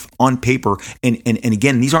life on paper. And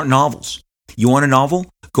again, these aren't novels. You want a novel?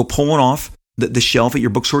 Go pull one off the shelf at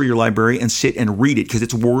your bookstore or your library and sit and read it, because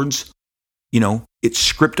it's words, it's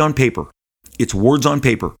script on paper. It's words on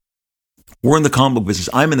paper. We're in the comic book business.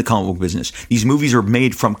 I'm in the comic book business. These movies are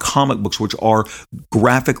made from comic books, which are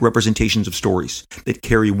graphic representations of stories that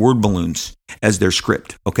carry word balloons as their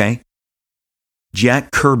script, okay?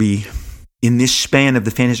 Jack Kirby, in this span of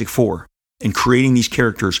the Fantastic Four and creating these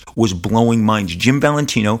characters, was blowing minds. Jim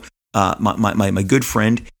Valentino, my good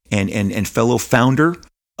friend and fellow founder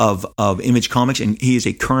of Image Comics, and he is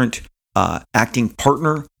a current acting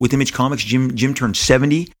partner with Image Comics. Jim turned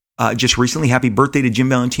 70 just recently. Happy birthday to Jim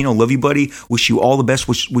Valentino. Love you, buddy. Wish you all the best.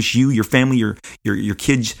 Wish you, your family, your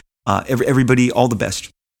kids, everybody all the best.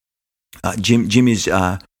 Jim is.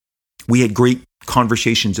 We had great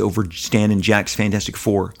conversations over Stan and Jack's Fantastic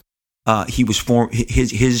Four. He was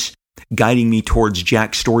his guiding me towards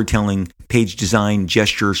Jack's storytelling, page design,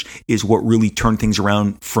 gestures is what really turned things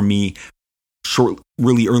around for me.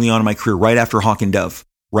 Really early on in my career, right after Hawk and Dove.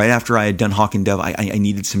 right after I had done Hawk and Dove, I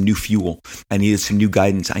needed some new fuel. I needed some new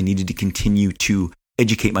guidance. I needed to continue to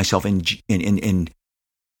educate myself. And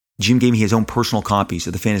Jim gave me his own personal copies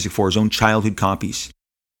of the Fantastic Four, his own childhood copies.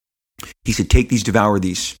 He said, take these, devour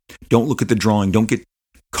these. Don't look at the drawing. Don't get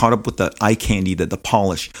caught up with the eye candy, the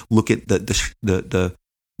polish. Look at the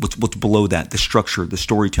what's below that, the structure, the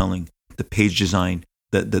storytelling, the page design,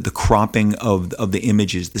 the cropping of the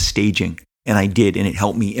images, the staging. And I did, and it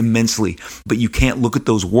helped me immensely. But you can't look at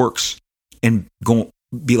those works and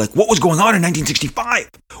be like, what was going on in 1965?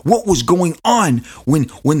 What was going on when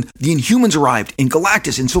the Inhumans arrived in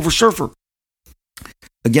Galactus and Silver Surfer?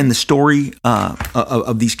 Again, the story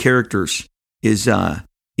of these characters is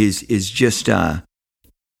just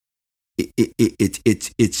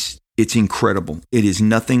it's incredible. It is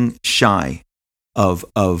nothing shy of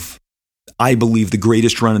I believe the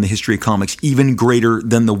greatest run in the history of comics, even greater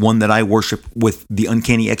than the one that I worship with the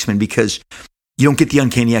Uncanny X-Men, because you don't get the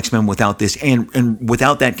Uncanny X-Men without this, and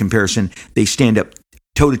without that comparison, they stand up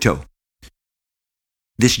toe-to-toe.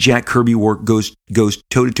 This Jack Kirby work goes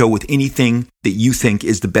toe-to-toe with anything that you think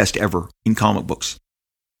is the best ever in comic books.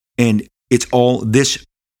 And it's all this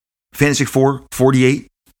Fantastic Four 48,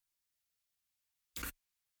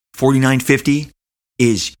 4950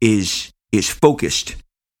 is focused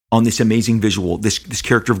on this amazing visual, this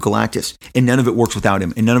character of Galactus, and none of it works without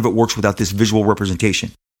him, and none of it works without this visual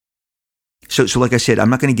representation. So like I said, I'm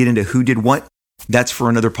not going to get into who did what. That's for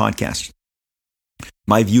another podcast.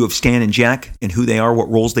 My view of Stan and Jack and who they are, what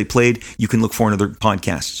roles they played, you can look for in other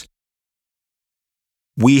podcasts.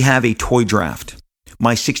 We have a toy draft.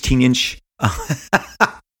 My 16-inch, my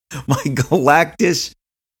Galactus,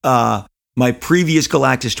 my previous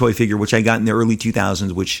Galactus toy figure, which I got in the early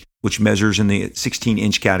 2000s, which measures in the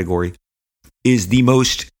 16-inch category, is the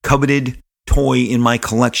most coveted toy in my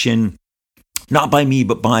collection, not by me,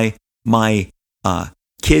 but by my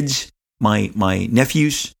kids, my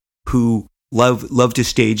nephews, who love to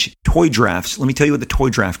stage toy drafts. Let me tell you what the toy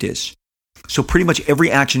draft is. So pretty much every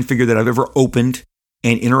action figure that I've ever opened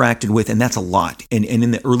and interacted with, and that's a lot. And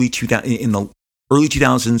in the early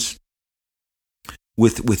 2000s,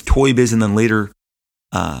 with Toy Biz and then later,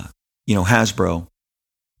 Hasbro,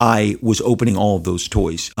 I was opening all of those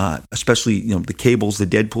toys, especially the Cables, the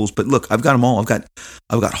Deadpools. But look, I've got them all. I've got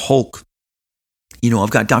Hulk.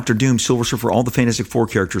 I've got Dr. Doom, Silver Surfer, all the Fantastic Four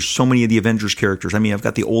characters, so many of the Avengers characters. I mean, I've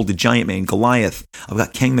got the Giant Man, Goliath. I've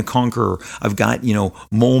got Kang the Conqueror. I've got,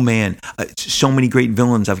 Mole Man. So many great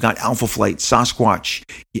villains. I've got Alpha Flight, Sasquatch.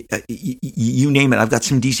 You name it. I've got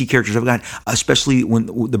some DC characters. I've got, especially when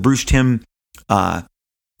the Bruce Timm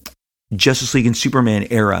Justice League and Superman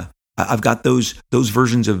era. I've got those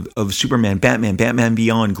versions of Superman, Batman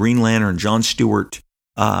Beyond, Green Lantern, John Stewart,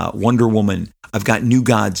 Wonder Woman. I've got New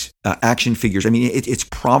Gods action figures. I mean, it's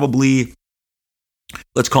probably,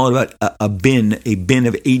 let's call it about a bin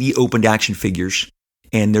of 80 opened action figures.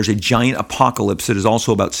 And there's a giant Apocalypse that is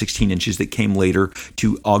also about 16 inches that came later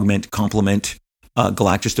to complement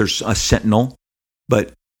Galactus. There's a Sentinel,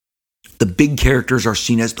 but the big characters are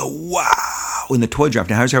seen as the wow in the toy draft.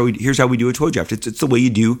 Now, here's how we do a toy draft. It's the way you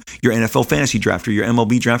do your NFL fantasy draft or your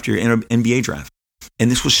MLB draft or your NBA draft. And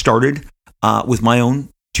this was started with my own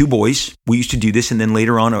two boys. We used to do this, and then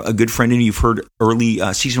later on, a good friend, and you've heard early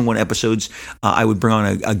season 1 episodes, I would bring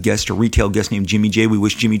on a retail guest named Jimmy J. We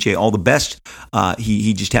wish Jimmy J all the best.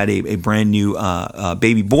 He just had a brand new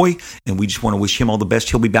baby boy, and we just want to wish him all the best.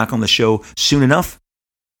 He'll be back on the show soon enough.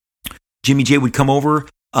 Jimmy J would come over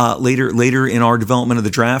later in our development of the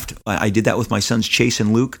draft. I did that with my sons Chase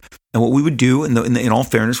and Luke, and what we would do, in all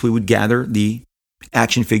fairness, we would gather the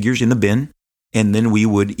action figures in the bin. And then we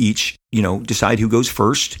would each, decide who goes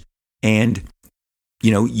first. And,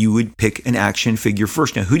 you would pick an action figure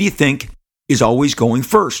first. Now, who do you think is always going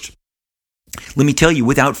first? Let me tell you,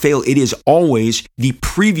 without fail, it is always the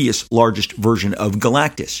previous largest version of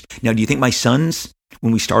Galactus. Now, do you think my sons,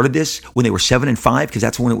 when we started this, when they were 7 and 5, because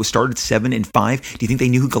that's when it was started, 7 and 5, do you think they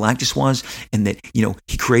knew who Galactus was? And that,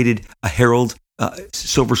 he created a herald,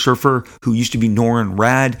 Silver Surfer, who used to be Norrin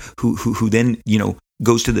Rad, who then,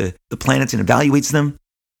 goes to the planets and evaluates them,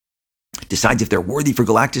 decides if they're worthy for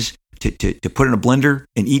Galactus to put in a blender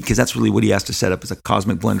and eat, because that's really what he has to set up, as a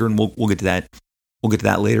cosmic blender, and we'll get to that. We'll get to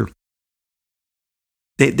that later.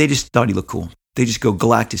 They just thought he looked cool. They just go,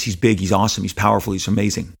 Galactus, he's big, he's awesome, he's powerful, he's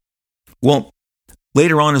amazing. Well,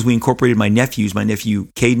 later on, as we incorporated my nephew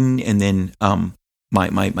Caden, and then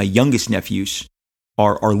my youngest nephews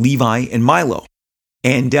are Levi and Milo.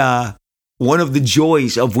 And one of the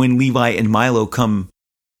joys of when Levi and Milo come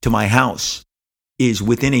to my house is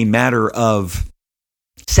within a matter of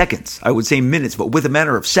seconds. I would say minutes, but with a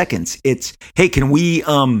matter of seconds, it's, hey, can we,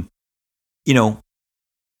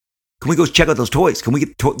 can we go check out those toys? Can we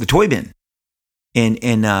get the toy bin?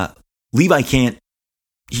 And Levi can't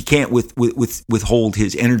withhold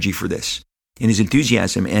his energy for this and his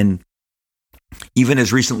enthusiasm. And even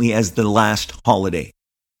as recently as the last holiday,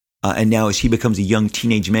 and now as he becomes a young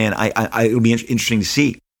teenage man, it'll be interesting to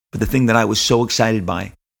see. But the thing that I was so excited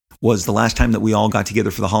by was the last time that we all got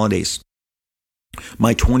together for the holidays.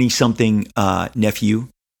 My 20-something nephew,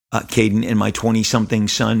 Caden, and my 20-something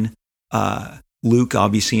son, Luke,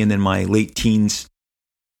 obviously, and then my late teens,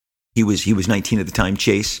 he was 19 at the time,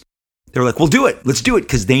 Chase. They were like, "We'll do it. Let's do it,"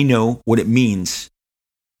 because they know what it means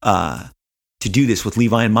to do this with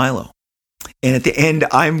Levi and Milo. And at the end,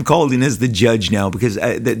 I'm called in as the judge now because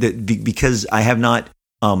because I have not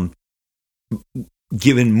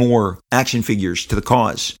given more action figures to the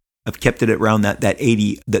cause. I've kept it around that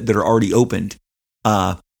 80 that are already opened.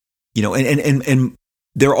 And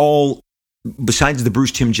they're all, besides the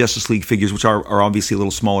Bruce Timm Justice League figures, which are obviously a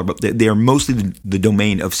little smaller, but they are mostly the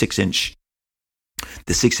domain of 6-inch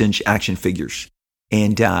action figures.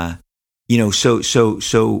 And so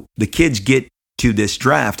the kids get to this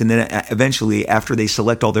draft, and then eventually, after they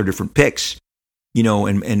select all their different picks,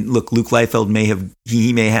 and look, Luke Liefeld may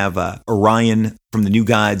have Orion from the New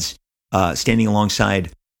Gods standing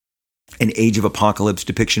alongside an Age of Apocalypse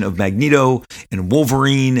depiction of Magneto and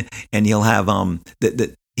Wolverine, and he'll have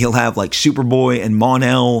he'll have like Superboy and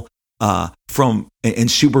Mon-El and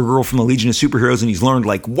Supergirl from the Legion of Superheroes, and he's learned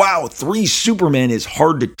like, wow, 3 Supermen is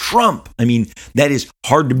hard to trump. I mean, that is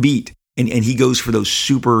hard to beat. And he goes for those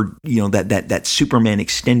super, that Superman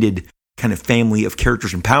extended kind of family of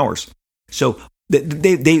characters and powers. So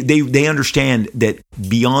they understand that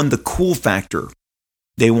beyond the cool factor,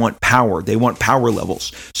 they want power. They want power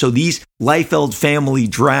levels. So these Liefeld family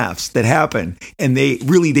drafts that happen, and they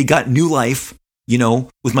got new life,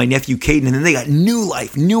 with my nephew Caden, and then they got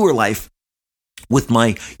newer life with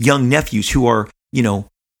my young nephews who are,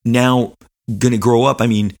 now going to grow up. I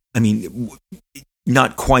mean,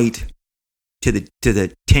 not quite to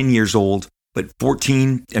the 10 years old, but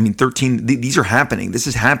 14, 13, these are happening. This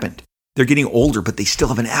has happened. They're getting older, but they still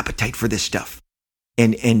have an appetite for this stuff.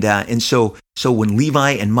 And so when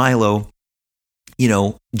Levi and Milo,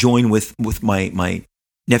 join with my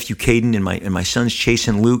nephew Caden and my sons Chase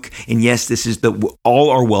and Luke, and yes, this is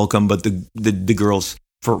all are welcome, but the girls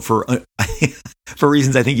for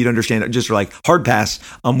reasons I think you'd understand, just are like hard pass.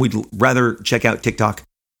 We'd rather check out TikTok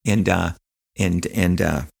and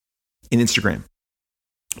Instagram.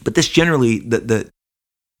 But this generally, the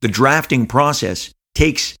drafting process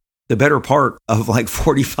takes the better part of like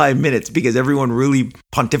 45 minutes because everyone really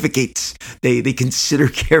pontificates. They consider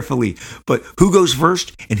carefully. But who goes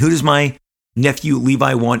first, and who does my nephew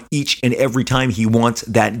Levi want each and every time? He wants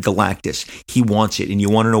that Galactus. He wants it. And you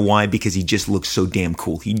want to know why? Because he just looks so damn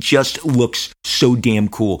cool. He just looks so damn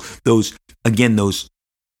cool. Those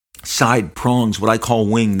side prongs, what I call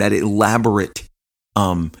wing, that elaborate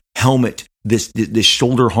helmet, this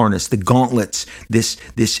shoulder harness, the gauntlets, this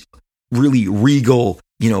really regal,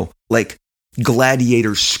 like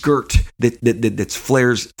gladiator skirt that's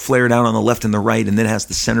flared out on the left and the right, and then has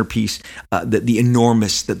the centerpiece, the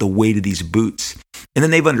enormous, the weight of these boots. And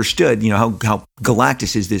then they've understood, how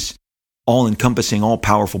Galactus is this all-encompassing,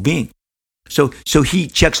 all-powerful being. So he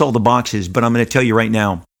checks all the boxes. But I'm going to tell you right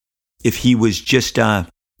now, if he was just a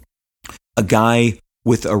guy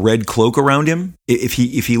with a red cloak around him, if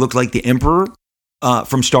he looked like the Emperor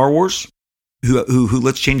from Star Wars, who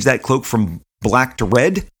let's change that cloak from black to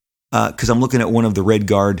red, because I'm looking at one of the Red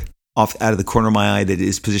Guard out of the corner of my eye that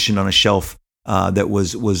is positioned on a shelf that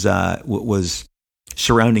was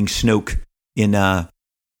surrounding Snoke in The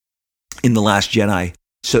Last Jedi.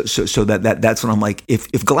 So that's when I'm like, if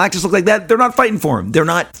Galactus looked like that, they're not fighting for him. They're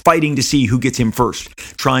not fighting to see who gets him first.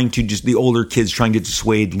 The older kids trying to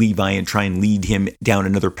dissuade Levi and try and lead him down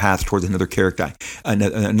another path towards another character.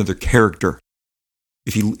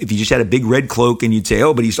 If you just had a big red cloak and you'd say,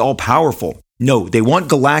 oh, but he's all powerful. No, they want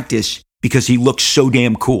Galactus because he looks so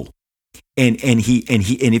damn cool. And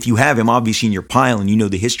if you have him obviously in your pile and you know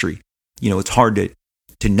the history, it's hard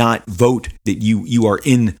to not vote that you are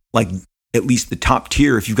in like at least the top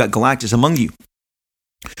tier if you've got Galactus among you.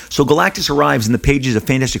 So Galactus arrives in the pages of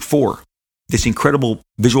Fantastic Four. This incredible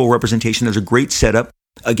visual representation. There's a great setup.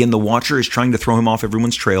 Again, the Watcher is trying to throw him off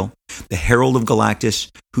everyone's trail. The Herald of Galactus,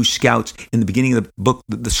 who scouts in the beginning of the book,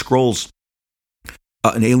 the Skrulls,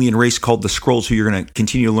 an alien race called the Skrulls, who you're going to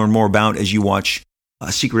continue to learn more about as you watch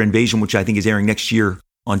Secret Invasion, which I think is airing next year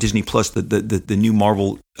on Disney Plus, the new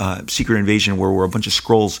Marvel Secret Invasion, where a bunch of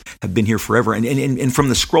Skrulls have been here forever. And from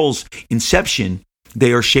the Skrulls' inception,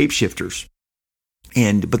 they are shapeshifters.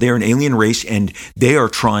 But they're an alien race, and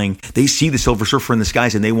they see the Silver Surfer in the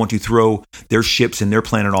skies, and they want to throw their ships and their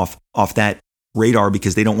planet off that radar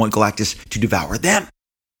because they don't want Galactus to devour them.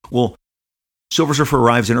 Well, Silver Surfer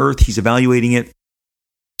arrives on Earth. He's evaluating it.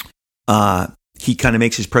 He kind of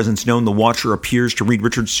makes his presence known. The Watcher appears to Reed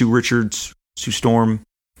Richards, Sue Storm,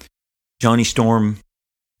 Johnny Storm,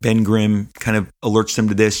 Ben Grimm, kind of alerts them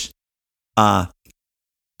to this.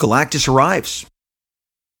 Galactus arrives.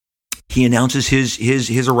 He announces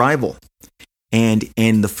his arrival, and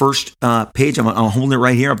the first page, I'm holding it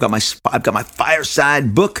right here. I've got my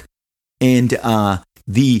fireside book, and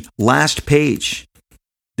the last page,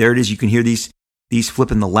 there it is. You can hear these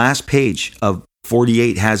flipping. The last page of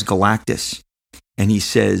 48 has Galactus, and he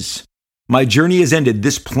says, "My journey is ended.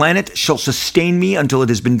 This planet shall sustain me until it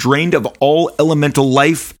has been drained of all elemental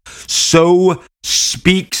life. So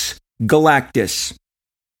speaks Galactus."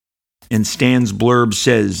 And Stan's blurb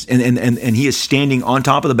says, and he is standing on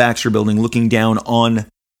top of the Baxter Building looking down on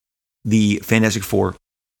the Fantastic Four.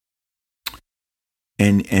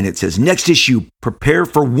 And it says, next issue, prepare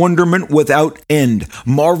for wonderment without end,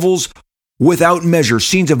 marvels without measure,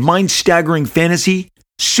 scenes of mind-staggering fantasy,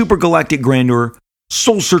 supergalactic grandeur,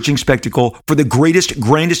 soul-searching spectacle for the greatest,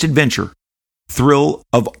 grandest adventure, thrill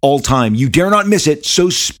of all time. You dare not miss it, so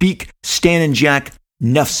speak Stan and Jack,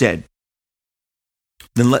 nuff said.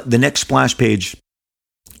 Then the next splash page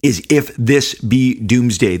is If This Be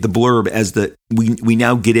Doomsday, the blurb as we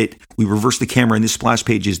now get it. We reverse the camera, and this splash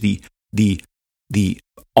page is the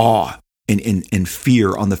awe and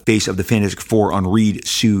fear on the face of the Fantastic Four on Reed,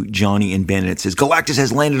 Sue, Johnny, and Ben. And it says, Galactus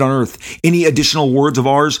has landed on Earth. Any additional words of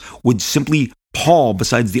ours would simply pall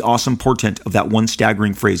besides the awesome portent of that one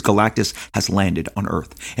staggering phrase, Galactus has landed on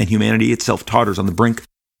Earth. And humanity itself totters on the brink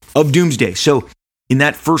of doomsday. So in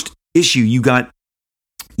that first issue, you got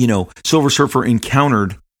Silver Surfer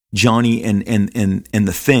encountered Johnny and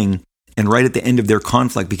the Thing, and right at the end of their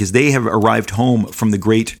conflict, because they have arrived home from the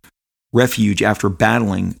Great Refuge after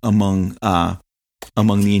battling among the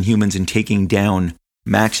Inhumans and taking down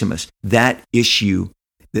Maximus. That issue,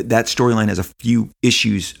 that storyline has a few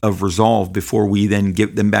issues of resolve before we then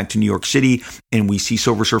get them back to New York City, and we see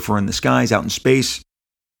Silver Surfer in the skies out in space,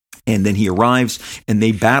 and then he arrives and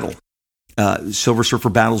they battle. Silver Surfer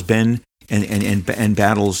battles Ben and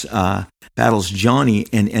battles Johnny,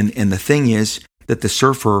 and the thing is that the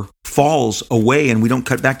Surfer falls away, and we don't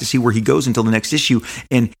cut back to see where he goes until the next issue,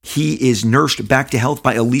 and he is nursed back to health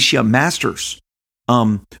by Alicia Masters,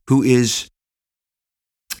 who is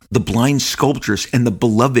the blind sculptress and the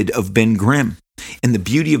beloved of Ben Grimm. And the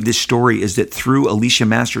beauty of this story is that through Alicia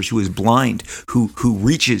Masters, who is blind, who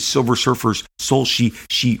reaches Silver Surfer's soul, she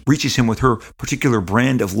reaches him with her particular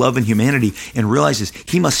brand of love and humanity and realizes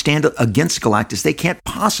he must stand against Galactus. They can't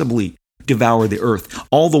possibly devour the Earth.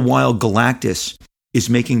 All the while, Galactus is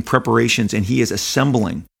making preparations, and he is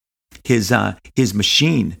assembling his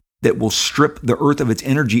machine that will strip the Earth of its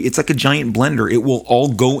energy. It's like a giant blender. It will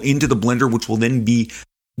all go into the blender, which will then be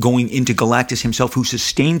going into Galactus himself, who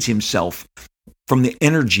sustains himself from the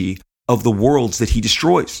energy of the worlds that he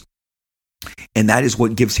destroys. And that is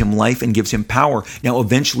what gives him life and gives him power. Now,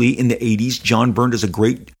 eventually in the 80s, John Byrne does a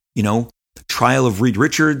great, trial of Reed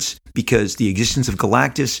Richards, because the existence of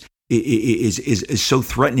Galactus is so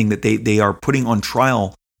threatening that they are putting on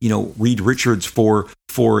trial, Reed Richards for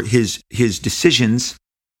his decisions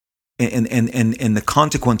and the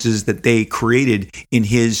consequences that they created in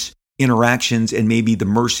his interactions, and maybe the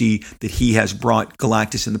mercy that he has brought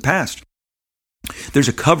Galactus in the past. There's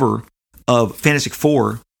a cover of Fantastic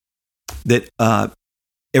Four that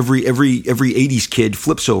every 80s kid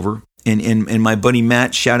flips over, and my buddy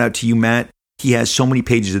Matt, shout out to you, Matt. He has so many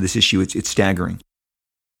pages of this issue, it's staggering.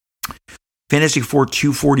 Fantastic Four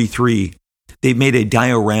 243. They've made a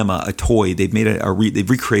diorama, a toy. They've made they've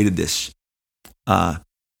recreated this.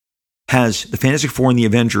 Has the Fantastic Four and the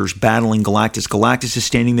Avengers battling Galactus. Galactus is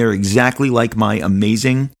standing there exactly like my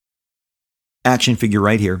amazing action figure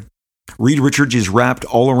right here. Reed Richards is wrapped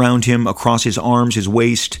all around him, across his arms, his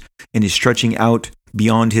waist, and is stretching out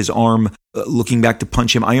beyond his arm, looking back to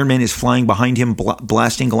punch him. Iron Man is flying behind him,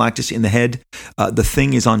 blasting Galactus in the head. The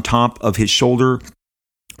Thing is on top of his shoulder,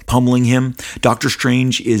 pummeling him. Doctor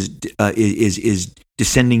Strange is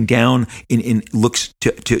descending down and looks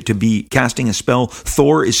to be casting a spell.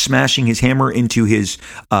 Thor is smashing his hammer into his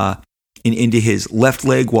left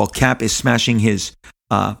leg, while Cap is smashing his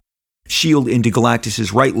shield into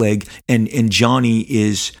Galactus's right leg, and Johnny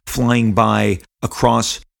is flying by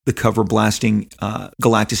across the cover, blasting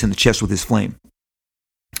Galactus in the chest with his flame.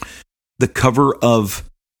 The cover of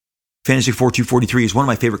Fantastic Four 243 is one of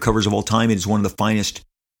my favorite covers of all time. It is one of the finest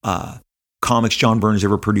comics John Byrne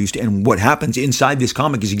ever produced. And what happens inside this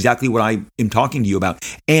comic is exactly what I am talking to you about.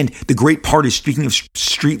 And the great part is, speaking of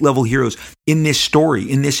street level heroes, in this story,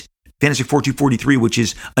 in this Fantastic Four 243, which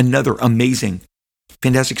is another amazing,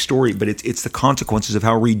 fantastic story, but it's the consequences of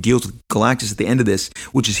how Reed deals with Galactus at the end of this,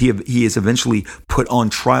 which is he is eventually put on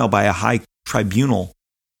trial by a high tribunal,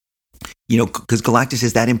 because Galactus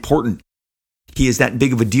is that important. He is that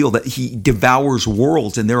big of a deal that he devours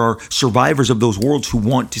worlds, and there are survivors of those worlds who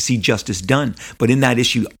want to see justice done. But in that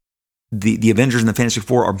issue, the Avengers and the Fantastic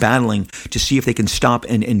Four are battling to see if they can stop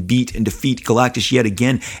and beat and defeat Galactus yet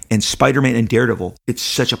again. And Spider-Man and Daredevil, it's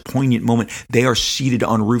such a poignant moment. They are seated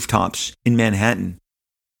on rooftops in Manhattan,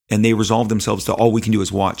 and they resolve themselves to, all we can do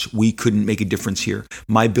is watch. We couldn't make a difference here.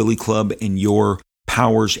 My Billy Club and your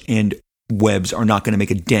powers and webs are not going to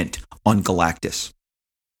make a dent on Galactus.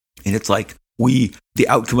 And it's like, the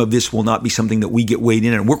outcome of this will not be something that we get weighed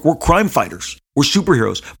in on. We're crime fighters. We're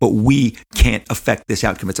superheroes, but we can't affect this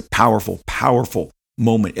outcome. It's a powerful, powerful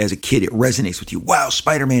moment. As a kid, it resonates with you. Wow,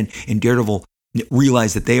 Spider-Man and Daredevil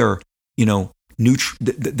realize that they are,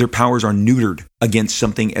 their powers are neutered against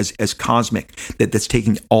something as cosmic, that's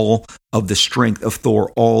taking all of the strength of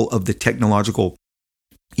Thor, all of the technological,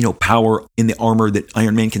 power in the armor that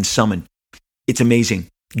Iron Man can summon. It's amazing.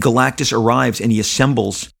 Galactus arrives and he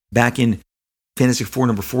assembles back in Fantastic Four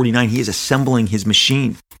number 49. He is assembling his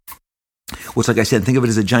machine, which, like I said, think of it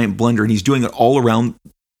as a giant blender, and he's doing it all around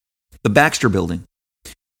the Baxter building.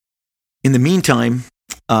 In the meantime,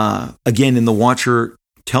 again, the Watcher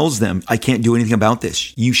tells them, I can't do anything about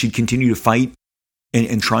this. You should continue to fight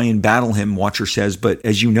and try and battle him, Watcher says, but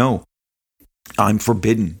as you know, I'm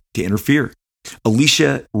forbidden to interfere.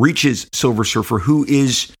 Alicia reaches Silver Surfer, who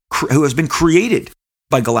has been created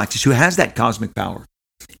by Galactus, who has that cosmic power,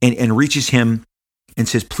 and reaches him and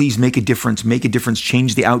says, please make a difference,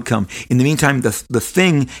 change the outcome. In the meantime, the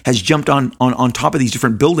Thing has jumped on top of these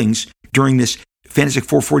different buildings during this Fantastic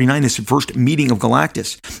 449, this first meeting of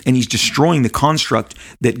Galactus, and he's destroying the construct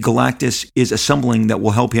that Galactus is assembling that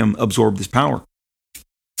will help him absorb this power.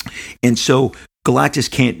 And so Galactus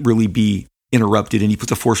can't really be interrupted, and he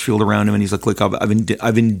puts a force field around him, and he's like, look,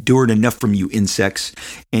 I've endured enough from you insects.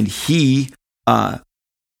 And he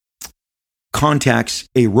contacts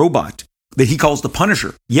a robot that he calls the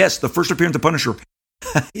Punisher. Yes, the first appearance of Punisher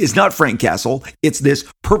is not Frank Castle. It's this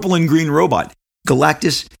purple and green robot.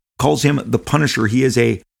 Galactus calls him the Punisher. He is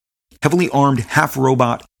a heavily armed, half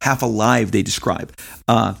robot, half alive, they describe,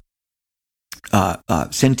 cyborg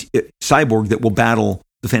that will battle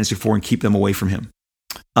the Fantastic Four and keep them away from him.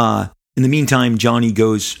 In the meantime, Johnny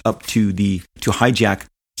goes up to hijack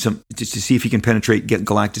to see if he can get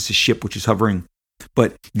Galactus' ship, which is hovering.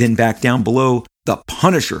 But then back down below, the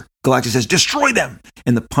Punisher, Galactus says, destroy them!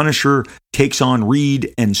 And the Punisher takes on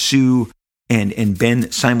Reed and Sue and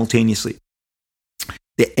Ben simultaneously.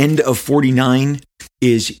 The end of 49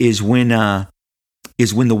 is when the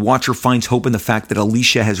Watcher finds hope in the fact that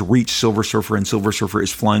Alicia has reached Silver Surfer, and Silver Surfer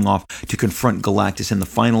is flying off to confront Galactus in the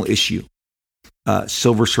final issue.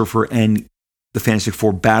 Silver Surfer and the Fantastic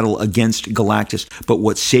Four battle against Galactus. But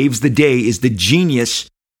what saves the day is the genius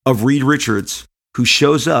of Reed Richards, who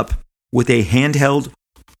shows up with a handheld,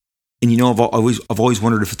 and I've always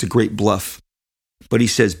wondered if it's a great bluff. But he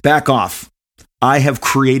says, back off. I have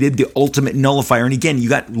created the ultimate nullifier. And again, you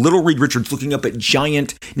got little Reed Richards looking up at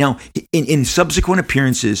giant. Now, in subsequent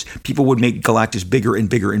appearances, people would make Galactus bigger and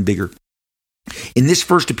bigger and bigger. In this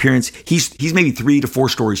first appearance, he's maybe 3 to 4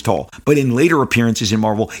 stories tall. But in later appearances in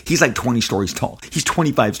Marvel, he's like 20 stories tall. He's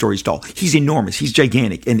 25 stories tall. He's enormous. He's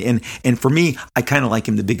gigantic. And for me, I kind of like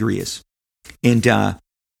him the bigger he is. And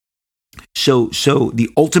so the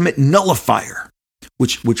ultimate nullifier,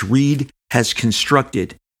 which Reed has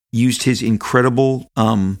constructed, used his incredible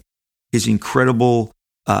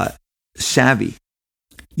savvy.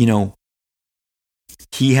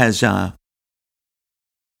 He has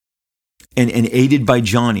and aided by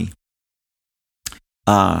Johnny,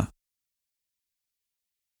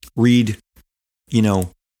 Reed,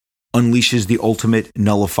 unleashes the ultimate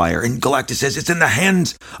nullifier. And Galactus says, it's in the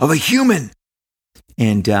hands of a human.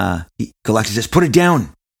 And Galactus says, put it down.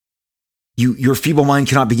 Your feeble mind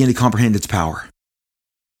cannot begin to comprehend its power.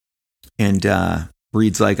 And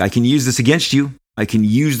Reed's like, I can use this against you. And,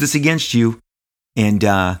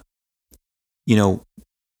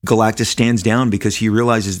 Galactus stands down because he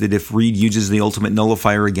realizes that if Reed uses the ultimate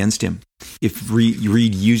nullifier against him, if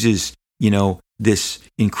Reed uses, this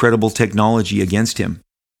incredible technology against him,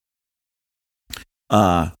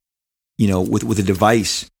 with a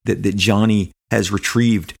device that Johnny has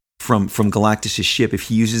retrieved from Galactus' ship, if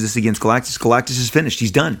he uses this against Galactus is finished.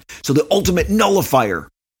 He's done. So the ultimate nullifier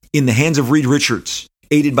in the hands of Reed Richards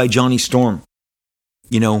aided by Johnny Storm,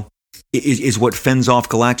 is what fends off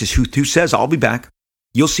Galactus, who says, I'll be back.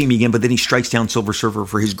 You'll see me again. But then he strikes down Silver Surfer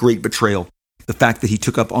for his great betrayal, the fact that he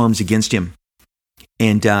took up arms against him.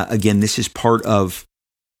 And again, this is part of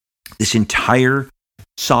this entire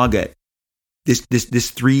saga, this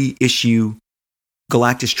 3-issue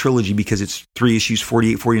Galactus trilogy, because it's 3 issues,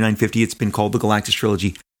 48, 49, 50. It's been called the Galactus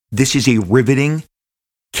trilogy. This is a riveting,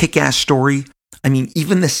 kick-ass story. I mean,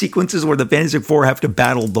 even the sequences where the Fantastic Four have to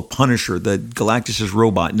battle the Punisher, the Galactus'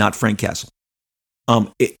 robot, not Frank Castle.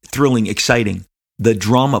 Thrilling, exciting. The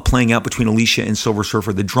drama playing out between Alicia and Silver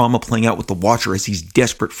Surfer, the drama playing out with the Watcher as he's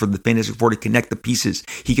desperate for the Fantastic Four to connect the pieces.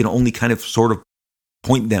 He can only kind of sort of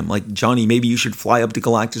point them, like, Johnny, maybe you should fly up to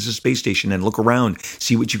Galactus' space station and look around,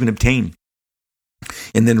 see what you can obtain.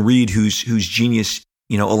 And then Reed, whose genius,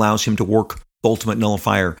 allows him to work the Ultimate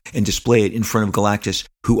Nullifier and display it in front of Galactus,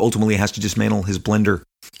 who ultimately has to dismantle his blender,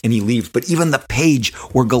 and he leaves. But even the page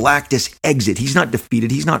where Galactus exits, he's not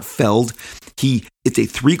defeated, he's not felled. It's a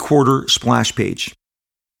 3/4 splash page.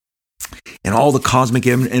 And all the cosmic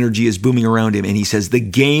energy is booming around him, and he says, the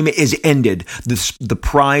game is ended. The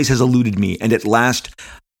prize has eluded me, and at last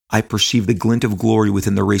I perceive the glint of glory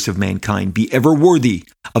within the race of mankind. Be ever worthy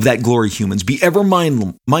of that glory, humans. Be ever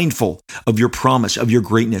mindful of your promise, of your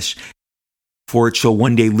greatness. For it shall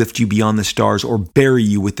one day lift you beyond the stars or bury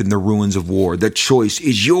you within the ruins of war. The choice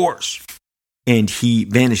is yours. And he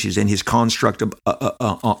vanishes, and his construct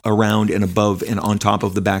around and above and on top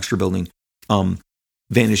of the Baxter building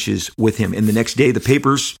vanishes with him. And the next day, the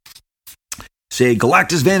papers say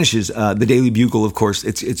Galactus vanishes. The Daily Bugle, of course,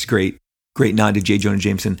 it's great nod to J. Jonah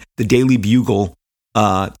Jameson. The Daily Bugle,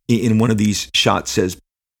 in one of these shots, says,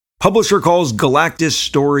 Publisher calls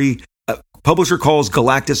Galactus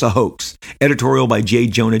a hoax. Editorial by J.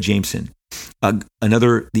 Jonah Jameson.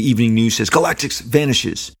 The Evening News says, Galactus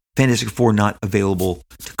vanishes. Fantastic Four not available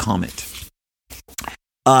to comment.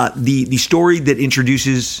 The story that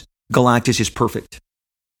introduces Galactus is perfect.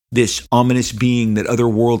 This ominous being that other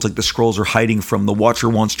worlds like the Skrulls are hiding from. The Watcher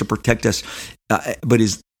wants to protect us, but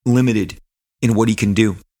is limited in what he can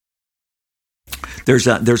do. There's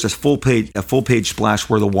a full page splash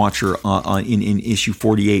where the Watcher in issue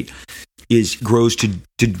 48 grows to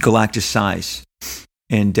Galactus size,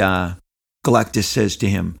 and Galactus says to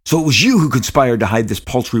him, "So it was you who conspired to hide this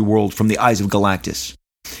paltry world from the eyes of Galactus."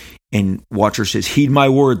 And Watcher says, "Heed my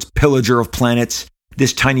words, pillager of planets.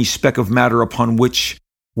 This tiny speck of matter upon which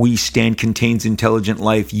we stand contains intelligent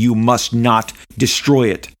life. You must not destroy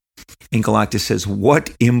it." And Galactus says, what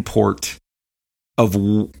import are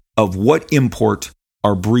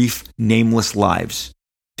brief, nameless lives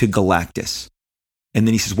to Galactus? And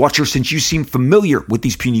then he says, Watcher, since you seem familiar with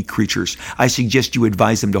these puny creatures, I suggest you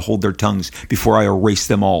advise them to hold their tongues before I erase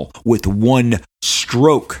them all with one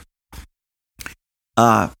stroke.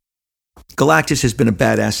 Galactus has been a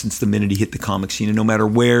badass since the minute he hit the comic scene, and no matter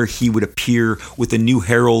where he would appear with a new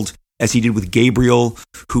herald, as he did with Gabriel,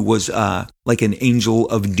 who was like an angel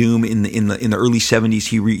of doom in the early 70s.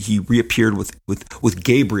 He reappeared with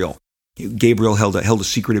Gabriel. Gabriel held a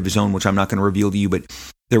secret of his own, which I'm not going to reveal to you, but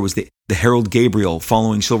there was the Herald Gabriel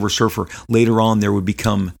following Silver Surfer. Later on, there would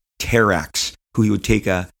become Terrax, who he would take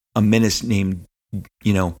a menace named,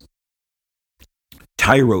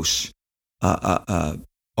 Tyros, a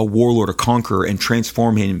warlord, a conqueror, and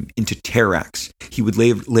transform him into Terrax. He would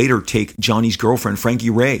later take Johnny's girlfriend, Frankie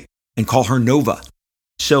Ray, and call her Nova.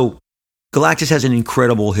 So Galactus has an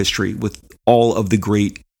incredible history with all of the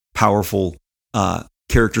great, powerful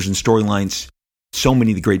characters and storylines. So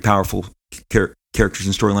many of the great, powerful characters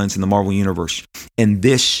and storylines in the Marvel Universe. And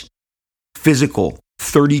this physical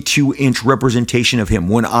 32-inch representation of him,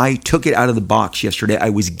 when I took it out of the box yesterday, I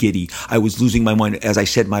was giddy. I was losing my mind. As I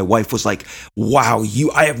said, my wife was like, wow,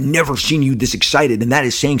 I have never seen you this excited. And that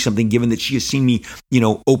is saying something, given that she has seen me,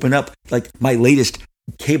 open up like my latest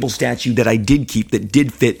cable statue that I did keep that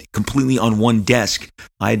did fit completely on one desk.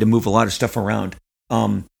 I had to move a lot of stuff around.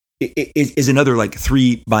 It is another like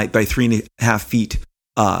 3 by 3.5 feet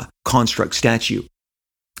construct statue.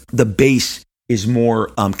 The base is more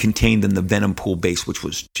contained than the Venom Pool base, which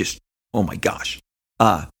was just, oh my gosh.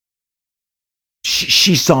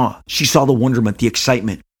 She saw the wonderment, the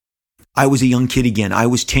excitement. I was a young kid again. I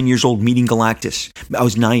was 10 years old meeting Galactus. I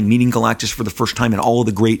was 9 meeting Galactus for the first time, and all of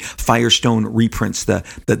the great Firestone reprints,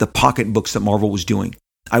 the pocket books that Marvel was doing.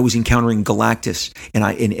 I was encountering Galactus,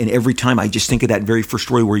 and every time I just think of that very first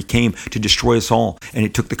story where he came to destroy us all, and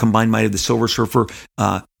it took the combined might of the Silver Surfer,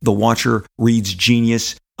 the Watcher, Reed's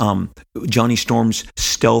genius, Johnny Storm's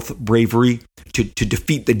stealth bravery to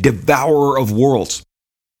defeat the Devourer of Worlds.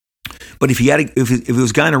 But if it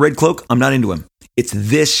was a guy in a red cloak, I'm not into him. It's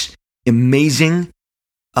this amazing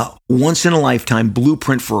once in a lifetime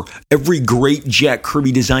blueprint for every great Jack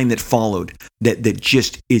Kirby design that followed. That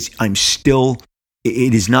just is.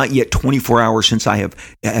 It is not yet 24 hours since I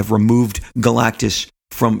have removed Galactus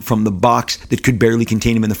from the box that could barely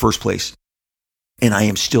contain him in the first place. And I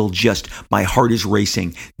am still my heart is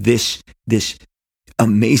racing. This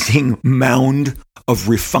amazing mound of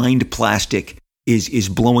refined plastic is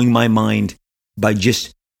blowing my mind by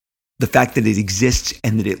just the fact that it exists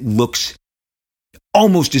and that it looks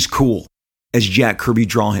almost as cool as Jack Kirby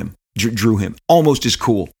drew him. Almost as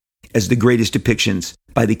cool as the greatest depictions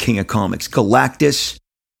by the King of Comics. Galactus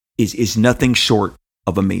is nothing short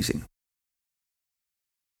of amazing.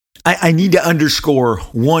 I need to underscore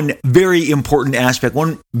one very important aspect,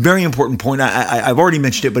 one very important point. I've already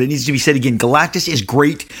mentioned it, but it needs to be said again. Galactus is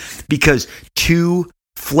great because two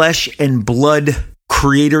flesh and blood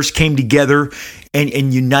creators came together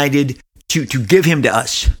and united to give him to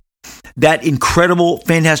us. That incredible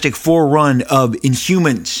Fantastic Four run of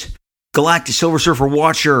Inhumans, Galactus, Silver Surfer,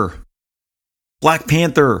 Watcher, Black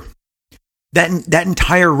Panther. That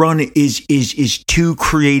entire run is two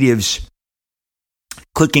creatives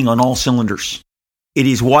clicking on all cylinders. It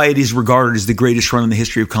is why it is regarded as the greatest run in the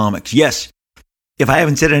history of comics. Yes, if I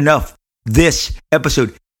haven't said it enough, this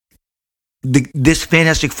episode, this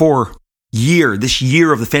Fantastic Four year, this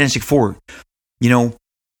year of the Fantastic Four,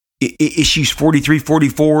 issues 43,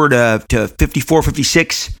 44 to 54,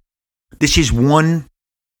 56, this is one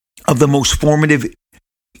of the most formative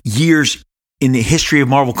years in the history of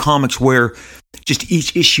Marvel Comics, where just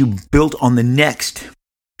each issue built on the next.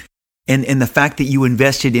 And the fact that you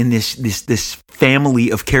invested in this family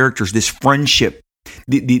of characters, this friendship,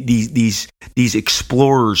 these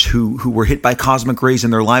explorers who were hit by cosmic rays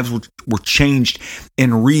and their lives were changed,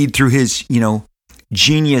 and Reed, through his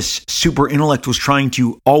genius super intellect, was trying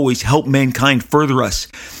to always help mankind further us,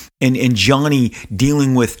 and Johnny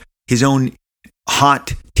dealing with his own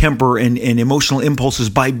hot temper and emotional impulses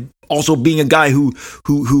by also being a guy who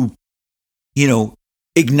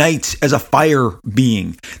ignites as a fire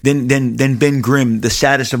being. Then Ben Grimm, the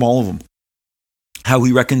saddest of all of them, how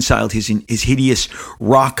he reconciled his hideous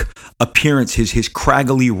rock appearance, his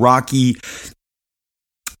craggly, rocky,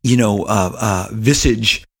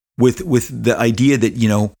 visage with the idea that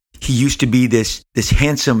he used to be this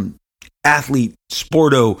handsome athlete,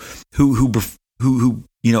 sporto, who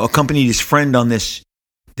accompanied his friend on this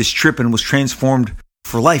trip and was transformed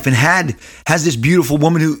for life, and has this beautiful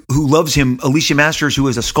woman who loves him, Alicia Masters, who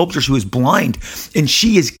is a sculptress who is blind, and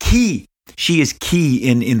she is key. She is key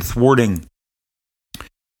in thwarting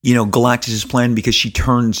Galactus's plan, because she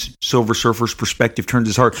turns Silver Surfer's perspective, turns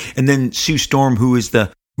his heart. And then Sue Storm, who is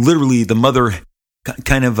literally the mother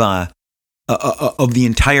kind of of the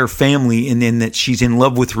entire family, and then that she's in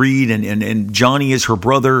love with Reed, and Johnny is her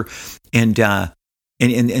brother, and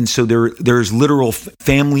so there's literal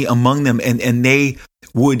family among them, and they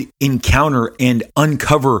would encounter and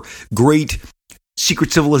uncover great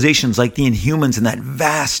secret civilizations like the Inhumans and that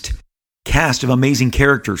vast cast of amazing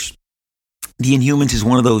characters. The Inhumans is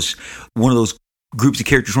one of those groups of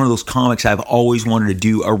characters, one of those comics I've always wanted to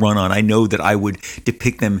do a run on. I know that I would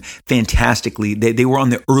depict them fantastically. They were on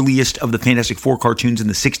the earliest of the Fantastic Four cartoons in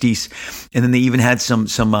the 60s, and then they even had an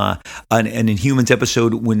Inhumans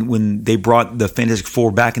episode when they brought the Fantastic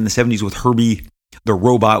Four back in the 70s with Herbie the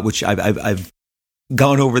Robot, which I've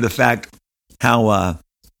gone over the fact how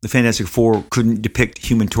the Fantastic Four couldn't depict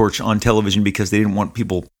Human Torch on television because they didn't want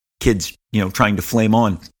kids trying to flame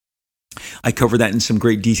on. I covered that in some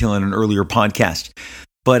great detail in an earlier podcast.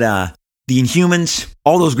 But the Inhumans,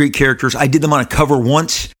 all those great characters, I did them on a cover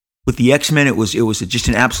once with the X-Men. It was just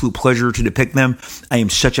an absolute pleasure to depict them. I am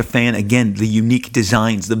such a fan. Again, the unique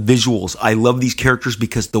designs, the visuals. I love these characters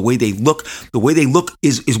because the way they look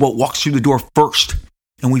is what walks through the door first.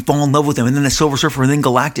 And we fall in love with them. And then the Silver Surfer, and then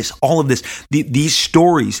Galactus, all of this. These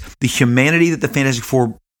stories, the humanity that the Fantastic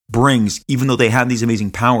Four brings, even though they have these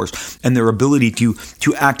amazing powers, and their ability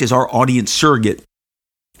to act as our audience surrogate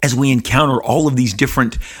as we encounter all of these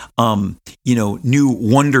different new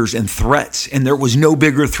wonders and threats. And there was no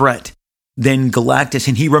bigger threat than Galactus,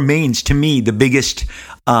 and he remains, to me, the biggest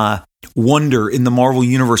wonder in the Marvel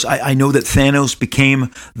Universe. I know that Thanos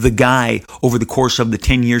became the guy over the course of the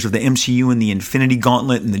 10 years of the MCU, and the Infinity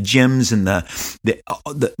Gauntlet and the gems and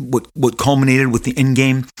what culminated with the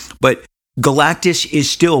Endgame. But Galactus is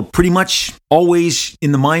still pretty much always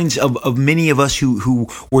in the minds of many of us who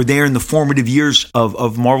were there in the formative years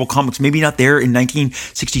of Marvel Comics. Maybe not there in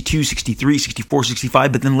 1962, 63, 64,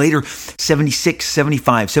 65, but then later 76,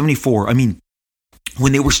 75, 74. I mean,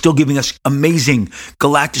 when they were still giving us amazing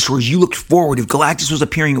Galactus stories, you looked forward. If Galactus was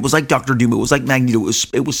appearing, it was like Doctor Doom, it was like Magneto,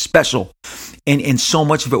 it was special. and so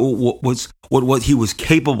much of it was what he was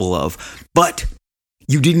capable of. But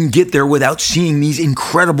you didn't get there without seeing these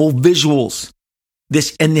incredible visuals.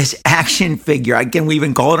 This action figure, again, we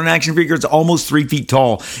even call it an action figure. It's almost 3 feet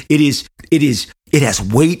tall. It has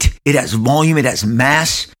weight, it has volume, it has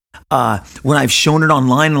mass. When I've shown it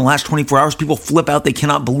online in the last 24 hours, people flip out. They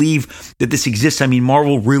cannot believe that this exists. I mean,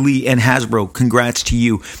 Marvel really, and Hasbro, congrats to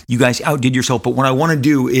you. You guys outdid yourself. But what I want to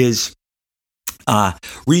do is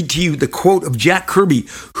read to you the quote of Jack Kirby,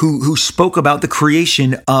 who spoke about the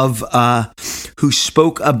creation of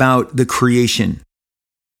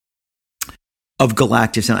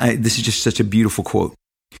Galactus. And this is just such a beautiful quote.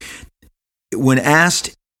 When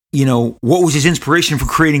asked, what was his inspiration for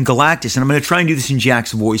creating Galactus? And I'm going to try and do this in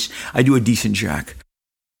Jack's voice. I do a decent Jack.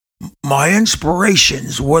 My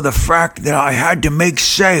inspirations were the fact that I had to make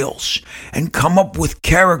sales and come up with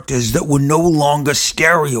characters that were no longer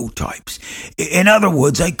stereotypes. In other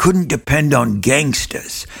words, I couldn't depend on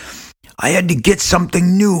gangsters. I had to get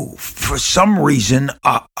something new. For some reason,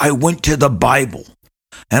 I went to the Bible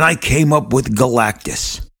and I came up with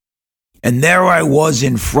Galactus. And there I was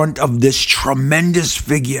in front of this tremendous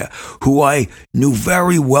figure who I knew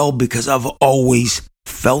very well because I've always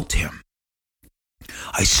felt him.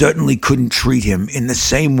 I certainly couldn't treat him in the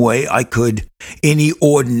same way I could any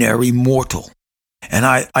ordinary mortal. And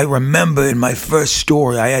I remember in my first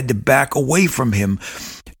story, I had to back away from him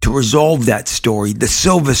to resolve that story. The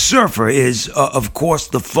Silver Surfer is, of course,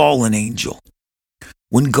 the fallen angel.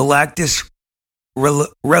 When Galactus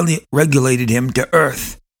regulated him to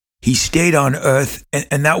Earth, he stayed on Earth,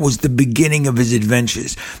 and that was the beginning of his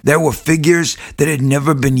adventures. There were figures that had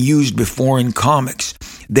never been used before in comics.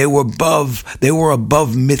 They were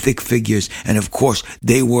above mythic figures, and of course,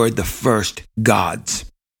 they were the first gods.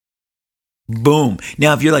 Boom.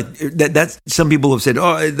 Now, if you're like, that's some people have said,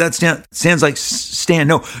 that sounds like Stan.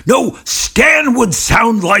 No, Stan would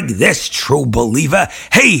sound like this, true believer.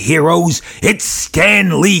 Hey, heroes, it's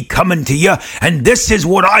Stan Lee coming to you, and this is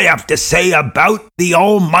what I have to say about the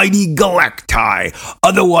almighty Galacti,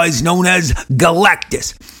 otherwise known as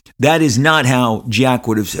Galactus. That is not how Jack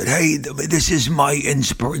would have said, hey, this is my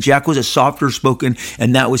inspiration. Jack was a softer spoken,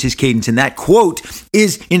 and that was his cadence. And that quote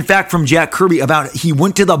is, in fact, from Jack Kirby about he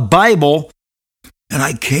went to the Bible and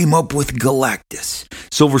I came up with Galactus.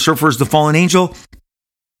 Silver Surfer is the fallen angel.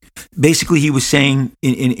 Basically, he was saying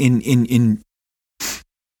in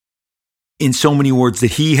so many words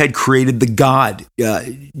that he had created the God.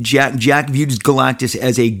 Jack viewed Galactus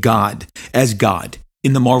as God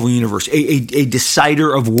in the Marvel Universe, a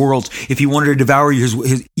decider of worlds. If he wanted to devour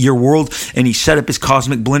your world and he set up his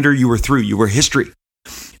cosmic blender, you were through. You were history.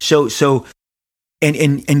 So,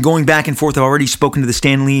 and going back and forth, I've already spoken to the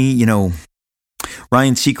Stan Lee,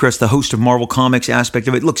 Ryan Seacrest, the host of Marvel Comics aspect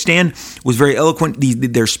of it. Look, Stan was very eloquent.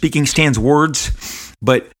 They're speaking Stan's words,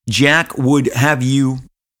 but Jack would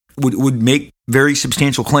make very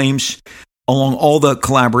substantial claims along all the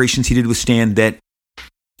collaborations he did with Stan that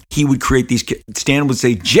he would create these. Stan would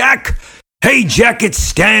say, Jack, hey, Jack, it's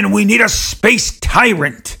Stan. We need a space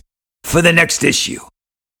tyrant for the next issue.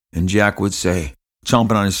 And Jack would say,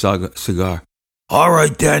 chomping on his cigar, all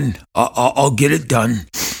right, then, I'll get it done.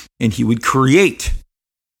 And he would create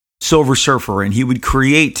Silver Surfer, and he would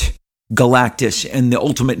create Galactus and the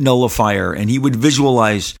Ultimate Nullifier, and he would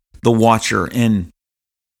visualize the Watcher and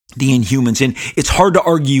the Inhumans. And it's hard to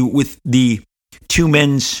argue with the two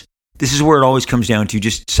men's. This is where it always comes down to,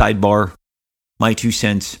 just sidebar, my 2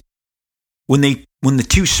 cents. When the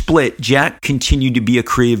two split, Jack continued to be a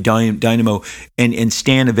creative dynamo, and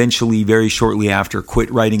Stan eventually, very shortly after,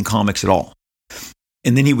 quit writing comics at all.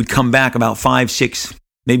 And then he would come back about 5, 6,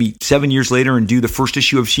 maybe 7 years later and do the first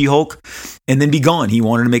issue of She-Hulk and then be gone. He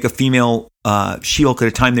wanted to make a female She-Hulk at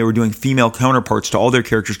a time they were doing female counterparts to all their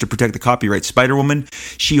characters to protect the copyright. Spider-Woman,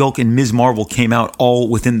 She-Hulk, and Ms. Marvel came out all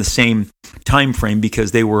within the same time frame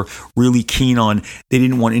because they were really keen on, they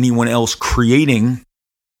didn't want anyone else creating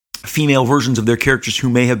female versions of their characters who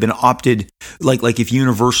may have been opted, like if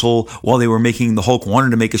Universal, while they were making the Hulk,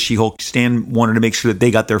 wanted to make a She-Hulk, Stan wanted to make sure that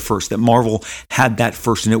they got there first, that Marvel had that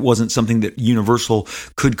first, and it wasn't something that Universal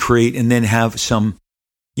could create and then have some,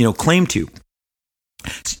 claim to.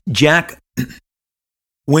 Jack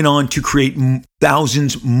went on to create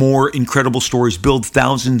thousands more incredible stories, build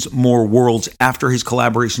thousands more worlds after his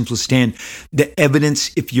collaborations with Stan. The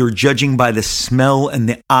evidence, if you're judging by the smell and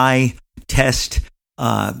the eye test,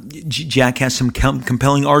 Jack has some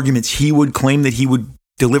compelling arguments. He would claim that he would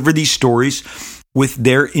deliver these stories with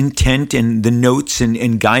their intent and the notes and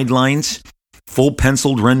guidelines, full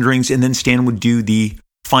penciled renderings, and then Stan would do the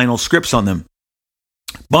final scripts on them.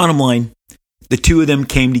 Bottom line, the two of them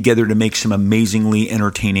came together to make some amazingly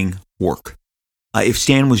entertaining work. If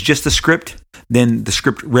Stan was just the script, then the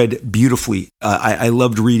script read beautifully. I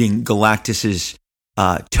loved reading Galactus's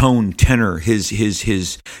tone, tenor,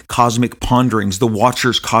 his cosmic ponderings, the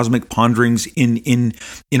Watcher's cosmic ponderings in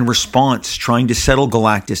response, trying to settle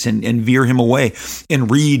Galactus and veer him away. And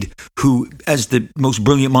Reed, who, as the most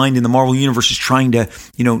brilliant mind in the Marvel Universe, is trying to,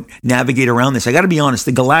 navigate around this. I got to be honest,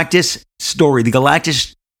 the Galactus story,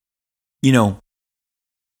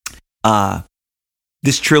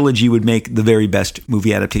 this trilogy would make the very best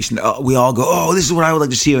movie adaptation. We all go, oh, this is what I would like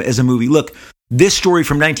to see as a movie. Look, this story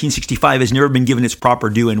from 1965 has never been given its proper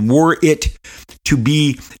due, and were it to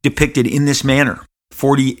be depicted in this manner,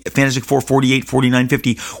 Fantastic Four 48, 49,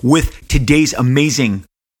 50, with today's amazing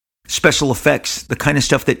special effects, the kind of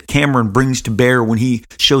stuff that Cameron brings to bear when he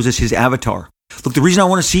shows us his Avatar. Look, the reason I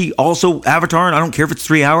want to see also Avatar, and I don't care if it's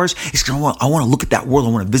 3 hours, is because I want to look at that world. I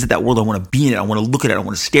want to visit that world. I want to be in it. I want to look at it. I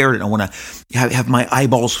want to stare at it. I want to have my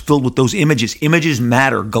eyeballs filled with those images. Images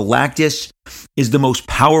matter. Galactus is the most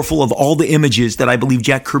powerful of all the images that I believe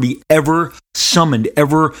Jack Kirby ever summoned,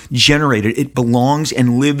 ever generated. It belongs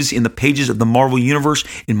and lives in the pages of the Marvel Universe,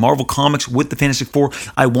 in Marvel Comics with the Fantastic Four.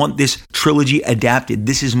 I want this trilogy adapted.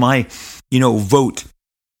 This is my, vote.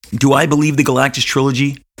 Do I believe the Galactus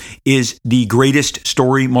trilogy is the greatest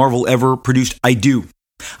story Marvel ever produced? I do.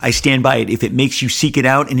 I stand by it. If it makes you seek it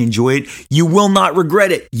out and enjoy it, you will not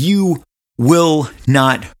regret it. You will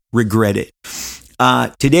not regret it.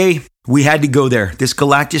 Today, we had to go there. This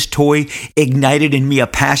Galactus toy ignited in me a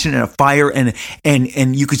passion and a fire,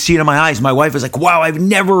 and you could see it in my eyes. My wife was like, "Wow, I've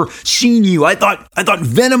never seen you. I thought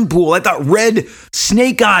Venom Pool, I thought Red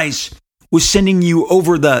Snake Eyes was sending you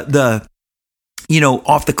over the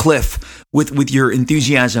off the cliff with your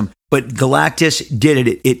enthusiasm." But Galactus did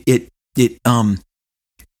it. It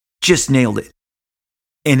just nailed it.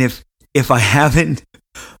 And if I haven't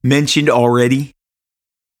mentioned already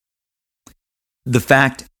the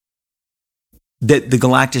fact that the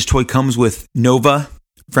Galactus toy comes with Nova,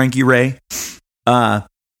 Frankie Ray,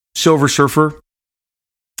 Silver Surfer,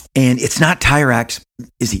 and it's not Tyrax.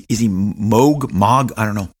 Is he Mog? I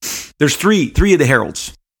don't know. There's three of the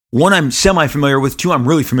Heralds. One I'm semi-familiar with, two I'm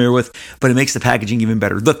really familiar with, but it makes the packaging even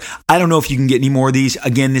better. Look, I don't know if you can get any more of these.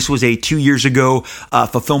 Again, this was a 2 years ago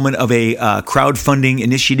fulfillment of a crowdfunding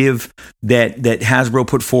initiative that Hasbro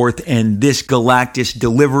put forth, and this Galactus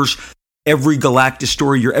delivers. Every Galactus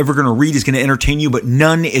story you're ever going to read is going to entertain you, but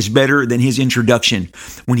none is better than his introduction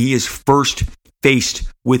when he is first faced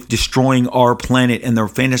with destroying our planet, and the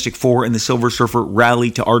Fantastic Four and the Silver Surfer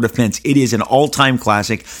rally to our defense. It is an all-time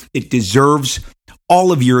classic. It deserves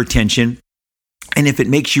all of your attention, and if it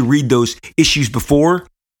makes you read those issues before,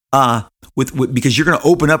 because you're going to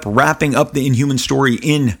open up, wrapping up the Inhuman story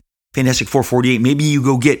in Fantastic Four 48. Maybe you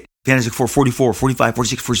go get Fantastic Four 44, 45,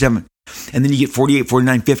 46, 47, and then you get 48,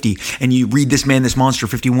 49, 50, and you read This Man, This Monster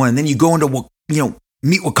 51, and then you go into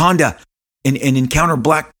meet Wakanda and encounter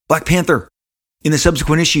Black Panther in the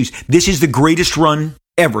subsequent issues. This is the greatest run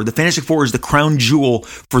ever. The Fantastic Four is the crown jewel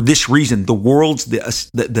for this reason. The worlds,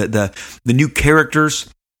 the new characters,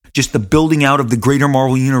 just the building out of the greater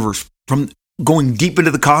Marvel Universe, from going deep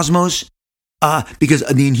into the cosmos, because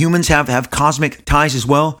the Inhumans have cosmic ties as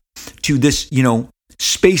well to this,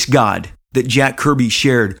 space god that Jack Kirby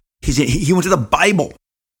shared. He went to the Bible.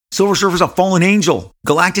 Silver Surfer's a fallen angel.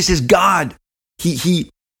 Galactus is God. He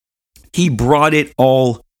brought it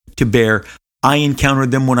all to bear. I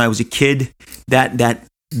encountered them when I was a kid. That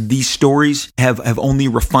these stories have only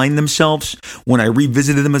refined themselves when I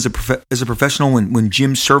revisited them as a professional. When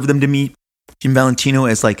Jim served them to me, Jim Valentino,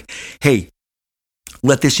 as like, hey,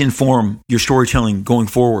 let this inform your storytelling going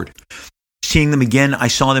forward. Seeing them again, I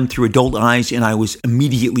saw them through adult eyes, and I was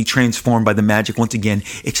immediately transformed by the magic once again,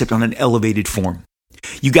 except on an elevated form.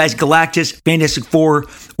 You guys, Galactus, Fantastic Four,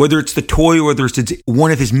 whether it's the toy or whether it's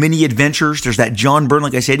one of his many adventures, there's that John Byrne,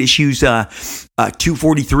 like I said, issues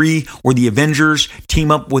 243, where the Avengers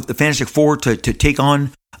team up with the Fantastic Four to take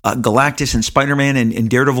on Galactus, and Spider-Man and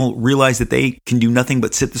Daredevil realize that they can do nothing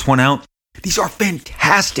but sit this one out. These are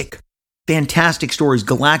fantastic stories.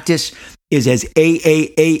 Galactus is as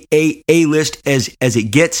A list as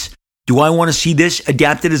it gets. Do I want to see this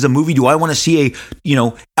adapted as a movie? Do I want to see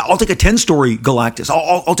I'll take a 10-story Galactus.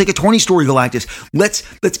 I'll take a 20-story Galactus.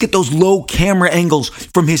 Let's get those low camera angles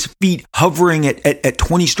from his feet hovering at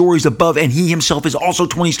 20 stories above, and he himself is also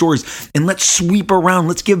 20 stories. And let's sweep around.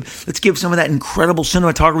 Let's give some of that incredible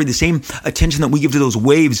cinematography the same attention that we give to those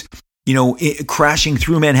waves, crashing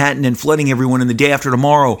through Manhattan and flooding everyone in The Day After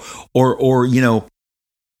Tomorrow, or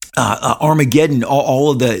Armageddon.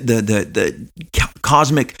 All of the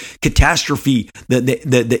cosmic catastrophe,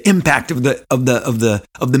 the impact of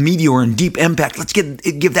the meteor and Deep Impact. Let's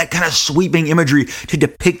give that kind of sweeping imagery to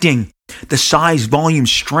depicting the size, volume,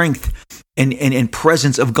 strength, and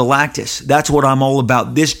presence of Galactus. That's what I'm all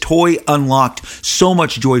about. This toy unlocked so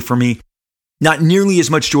much joy for me. Not nearly as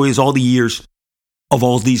much joy as all the years of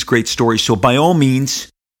all these great stories. So by all means,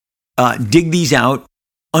 dig these out.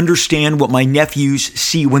 Understand what my nephews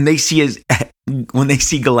see when they see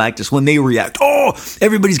Galactus, when they react. Oh,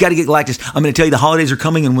 everybody's got to get Galactus. I'm going to tell you the holidays are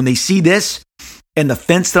coming, and when they see this and the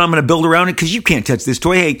fence that I'm going to build around it, because you can't touch this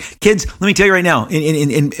toy. Hey, kids, let me tell you right now.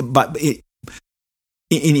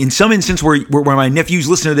 In some instance where my nephews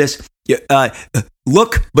listen to this,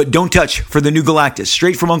 look but don't touch for the new Galactus,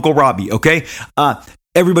 straight from Uncle Robbie. Okay,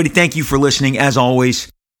 everybody, thank you for listening. As always,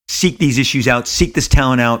 seek these issues out, seek this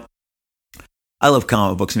talent out. I love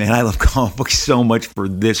comic books, man. I love comic books so much for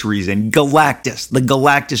this reason. Galactus, the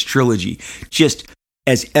Galactus trilogy, just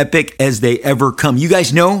as epic as they ever come. You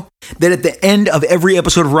guys know that at the end of every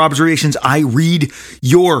episode of Rob's Reactions, I read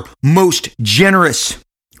your most generous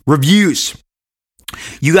reviews.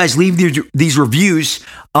 You guys leave these reviews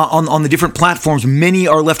on the different platforms. Many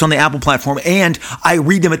are left on the Apple platform, and I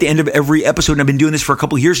read them at the end of every episode. And I've been doing this for a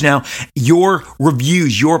couple of years now. Your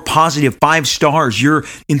reviews, your positive 5 stars, your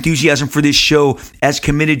enthusiasm for this show, as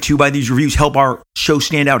committed to by these reviews, help our show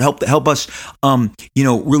stand out. Help us,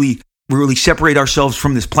 really separate ourselves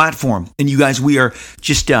from this platform. And you guys, we are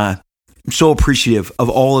just I'm so appreciative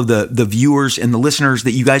of all of the viewers and the listeners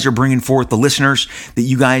that you guys are bringing forth, the listeners that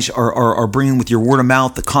you guys are bringing with your word of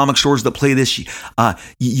mouth, the comic stores that play this,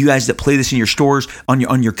 you guys that play this in your stores, on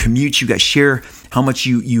your commutes. You guys share how much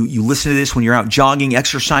you listen to this when you're out jogging,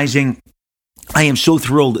 exercising. I am so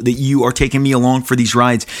thrilled that you are taking me along for these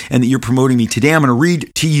rides and that you're promoting me. Today, I'm going to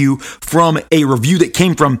read to you from a review that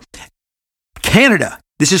came from Canada.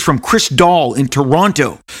 This is from Chris Dahl in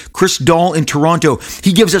Toronto. Chris Dahl in Toronto.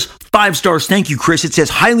 He gives us 5 stars. Thank you, Chris. It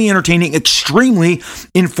says, highly entertaining, extremely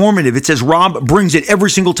informative. It says, Rob brings it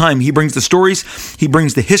every single time. He brings the stories, he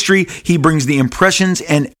brings the history, he brings the impressions,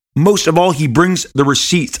 and most of all, he brings the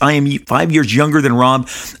receipts. I am 5 years younger than Rob.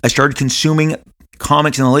 I started consuming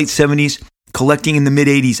comics in the late 70s. Collecting in the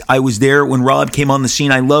mid-'80s. I was there when Rob came on the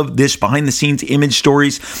scene. I love this behind-the-scenes image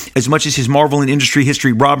stories. As much as his Marvel and industry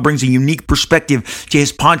history, Rob brings a unique perspective to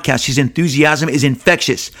his podcast. His enthusiasm is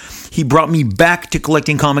infectious. He brought me back to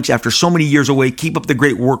collecting comics after so many years away. Keep up the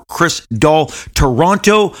great work. Chris Dahl,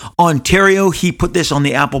 Toronto, Ontario. He put this on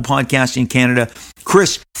the Apple Podcast in Canada.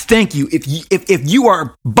 Chris, thank you. If you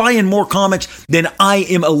are buying more comics, then I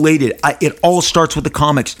am elated. It all starts with the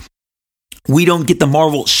comics. We don't get the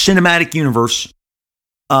Marvel Cinematic Universe.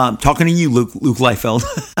 Talking to you, Luke Liefeld.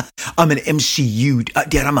 I'm an MCU.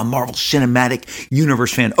 Dad, I'm a Marvel Cinematic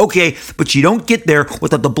Universe fan. Okay, but you don't get there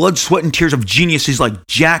without the blood, sweat, and tears of geniuses like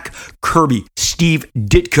Jack Kirby, Steve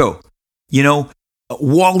Ditko,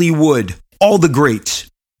 Wally Wood, all the greats,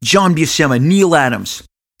 John Buscema, Neil Adams.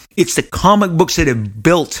 It's the comic books that have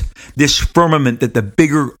built this firmament that the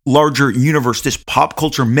bigger, larger universe, this pop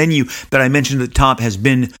culture menu that I mentioned at the top has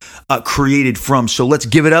been created from. So let's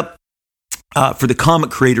give it up for the comic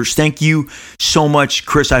creators. Thank you so much,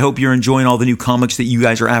 Chris. I hope you're enjoying all the new comics that you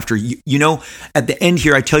guys are after. At the end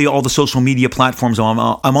here, I tell you all the social media platforms. I'm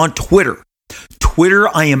on Twitter.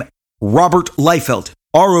 I am Robert Liefeld.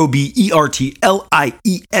 RobertLiefeld.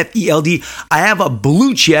 I have a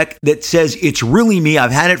blue check that says it's really me.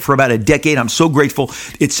 I've had it for about a decade. I'm so grateful.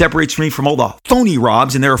 It separates me from all the phony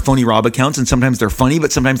Robs, and there are phony Rob accounts, and sometimes they're funny,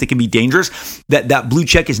 but sometimes they can be dangerous. That blue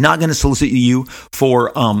check is not going to solicit you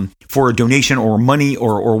for a donation or money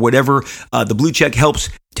or whatever. The blue check helps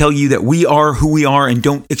tell you that we are who we are and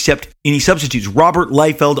don't accept any substitutes. Robert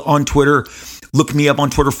Liefeld on Twitter. Look me up on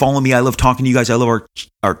Twitter. Follow me. I love talking to you guys. I love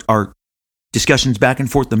our discussions back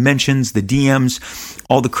and forth, the mentions, the DMs,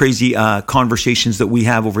 all the crazy conversations that we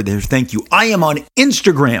have over there. Thank you. I am on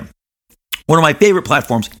Instagram, one of my favorite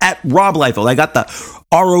platforms, at Rob Liefeld. I got the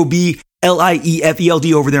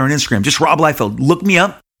RobertLiefeld over there on Instagram. Just Rob Liefeld. Look me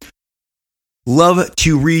up. Love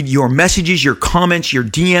to read your messages, your comments, your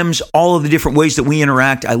DMs, all of the different ways that we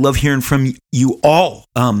interact. I love hearing from you all.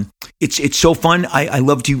 It's so fun. I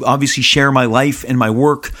love to obviously share my life and my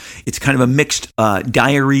work. It's kind of a mixed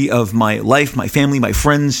diary of my life, my family, my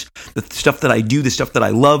friends, the stuff that I do, the stuff that I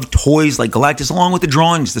love, toys like Galactus, along with the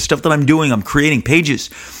drawings, the stuff that I'm doing. I'm creating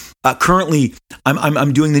pages. Currently,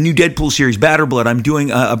 I'm doing the new Deadpool series, Batterblood. I'm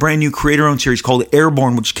doing a brand new creator-owned series called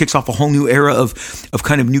Airborne, which kicks off a whole new era of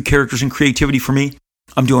kind of new characters and creativity for me.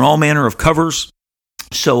 I'm doing all manner of covers.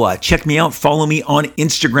 So check me out. Follow me on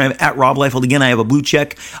Instagram at Rob Liefeld. Again, I have a blue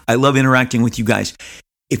check. I love interacting with you guys.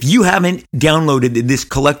 If you haven't downloaded this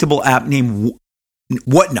collectible app named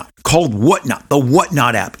Whatnot, called Whatnot. The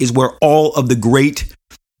Whatnot app is where all of the great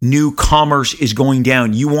new commerce is going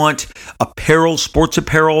down. You want apparel, sports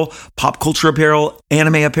apparel, pop culture apparel,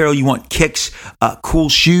 anime apparel. You want kicks, cool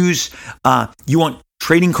shoes. You want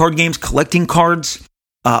trading card games, collecting cards,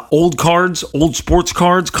 old sports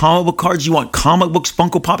cards, comic book cards. You want comic books,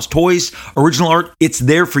 Funko Pops, toys, original art. It's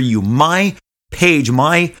there for you. My page,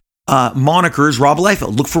 my moniker is Rob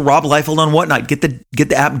Liefeld. Look for Rob Liefeld on Whatnot. Get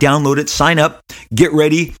the app, download it, sign up, get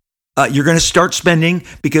ready. You're going to start spending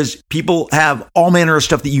because people have all manner of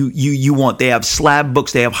stuff that you want. They have slab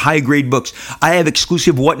books. They have high grade books. I have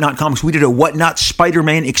exclusive Whatnot comics. We did a Whatnot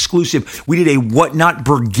Spider-Man exclusive. We did a Whatnot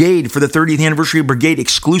Brigade for the 30th anniversary of Brigade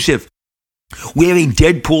exclusive. We have a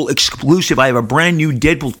Deadpool exclusive. I have a brand new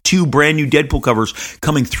Deadpool, 2 brand new Deadpool covers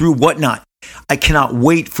coming through Whatnot. I cannot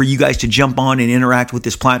wait for you guys to jump on and interact with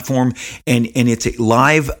this platform. And it's a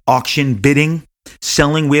live auction bidding.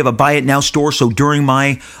 Selling. We have a buy it now store. So during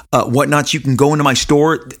my Whatnots, you can go into my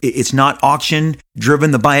store. It's not auction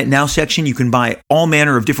driven. The buy it now section, you can buy all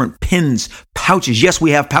manner of different pins, pouches. Yes,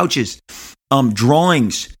 we have pouches,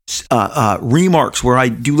 drawings, remarks where I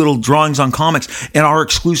do little drawings on comics, and our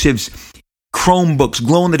exclusives, Chromebooks,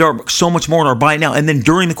 glow in the dark books, so much more in our buy it now. And then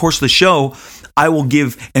during the course of the show, I will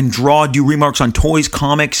do remarks on toys,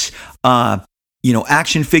 comics,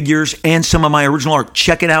 action figures, and some of my original art.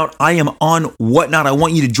 Check it out. I am on Whatnot. I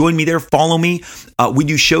want you to join me there. Follow me. We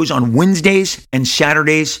do shows on Wednesdays and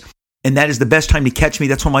Saturdays, and that is the best time to catch me.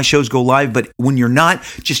 That's when my shows go live. But when you're not,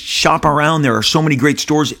 just shop around. There are so many great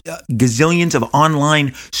stores, gazillions of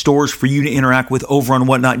online stores for you to interact with over on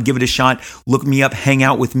Whatnot. Give it a shot. Look me up. Hang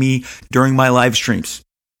out with me during my live streams.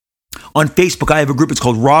 On Facebook, I have a group. It's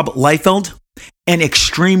called Rob Liefeld. An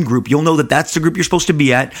extreme group. You'll know that that's the group you're supposed to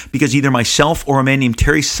be at because either myself or a man named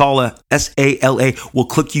Terry Sala, S-A-L-A, will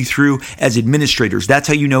click you through as administrators. That's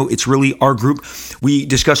how you know it's really our group. We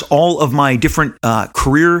discuss all of my different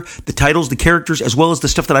career, the titles, the characters, as well as the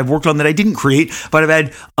stuff that I've worked on that I didn't create, but I've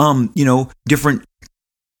had, different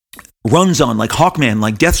runs on, like Hawkman,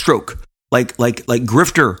 like Deathstroke, like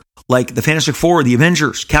Grifter, like the Fantastic Four, the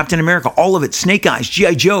Avengers, Captain America, all of it, Snake Eyes,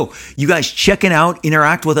 G.I. Joe. You guys check it out,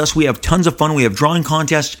 interact with us. We have tons of fun. We have drawing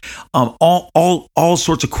contests. All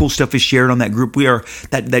sorts of cool stuff is shared on that group.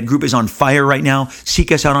 That group is on fire right now.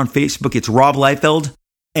 Seek us out on Facebook. It's Rob Liefeld,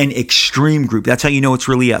 an extreme group. That's how you know it's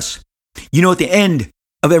really us. At the end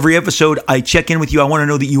of every episode, I check in with you. I want to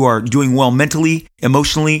know that you are doing well mentally,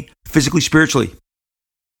 emotionally, physically, spiritually.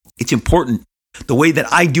 It's important. The way that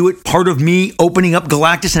I do it, part of me opening up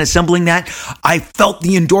Galactus and assembling that, I felt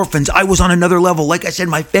the endorphins. I was on another level. Like I said,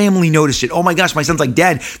 my family noticed it. Oh my gosh, my son's like,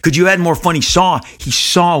 Dad, could you add more fun? He saw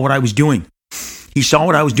what I was doing. He saw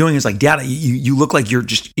what I was doing. It's like, Dad, you look like you're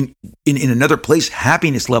just in another place,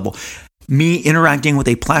 happiness level. Me interacting with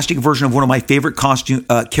a plastic version of one of my favorite costume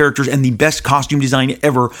characters and the best costume design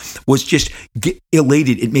ever was just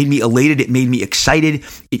elated. It made me elated. It made me excited.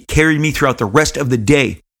 It carried me throughout the rest of the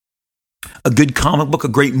day. A good comic book, a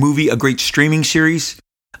great movie, a great streaming series,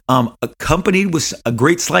 accompanied with a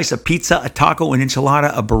great slice of pizza, a taco, an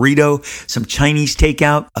enchilada, a burrito, some Chinese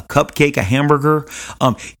takeout, a cupcake, a hamburger.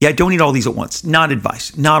 Don't eat all these at once. Not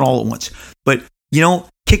advice, not all at once. But,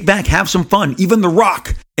 kick back, have some fun. Even The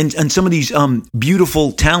Rock and some of these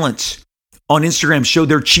beautiful talents on Instagram show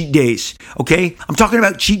their cheat days, okay? I'm talking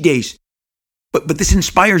about cheat days. But this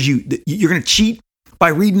inspires you. You're going to cheat by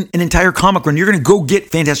reading an entire comic run. You're going to go get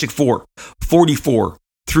Fantastic Four, 44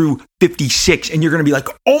 through 56, and you're going to be like,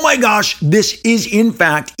 oh my gosh, this is in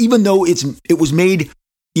fact, even though it was made,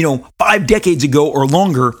 5 decades ago or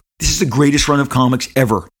longer, this is the greatest run of comics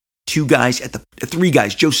ever. 3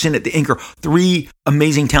 guys, Joe Sinnott, the inker, 3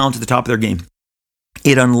 amazing talents at the top of their game.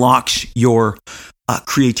 It unlocks your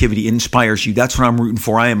creativity, it inspires you. That's what I'm rooting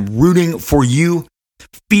for. I am rooting for you.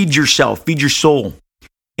 Feed yourself, feed your soul.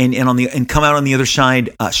 And come out on the other side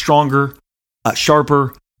stronger,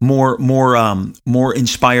 sharper, more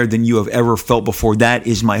inspired than you have ever felt before. That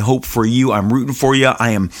is my hope for you. I'm rooting for you.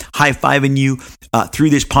 I am high-fiving you through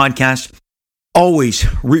this podcast. Always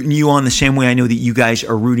rooting you on the same way I know that you guys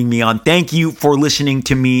are rooting me on. Thank you for listening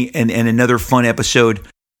to me and another fun episode.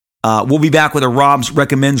 We'll be back with a Rob's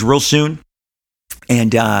Recommends real soon.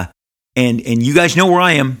 And you guys know where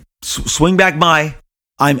I am. Swing back by.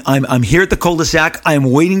 I'm here at the cul-de-sac. I am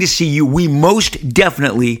waiting to see you. We most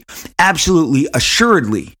definitely, absolutely,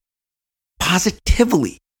 assuredly,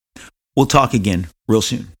 positively will talk again real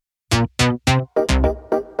soon.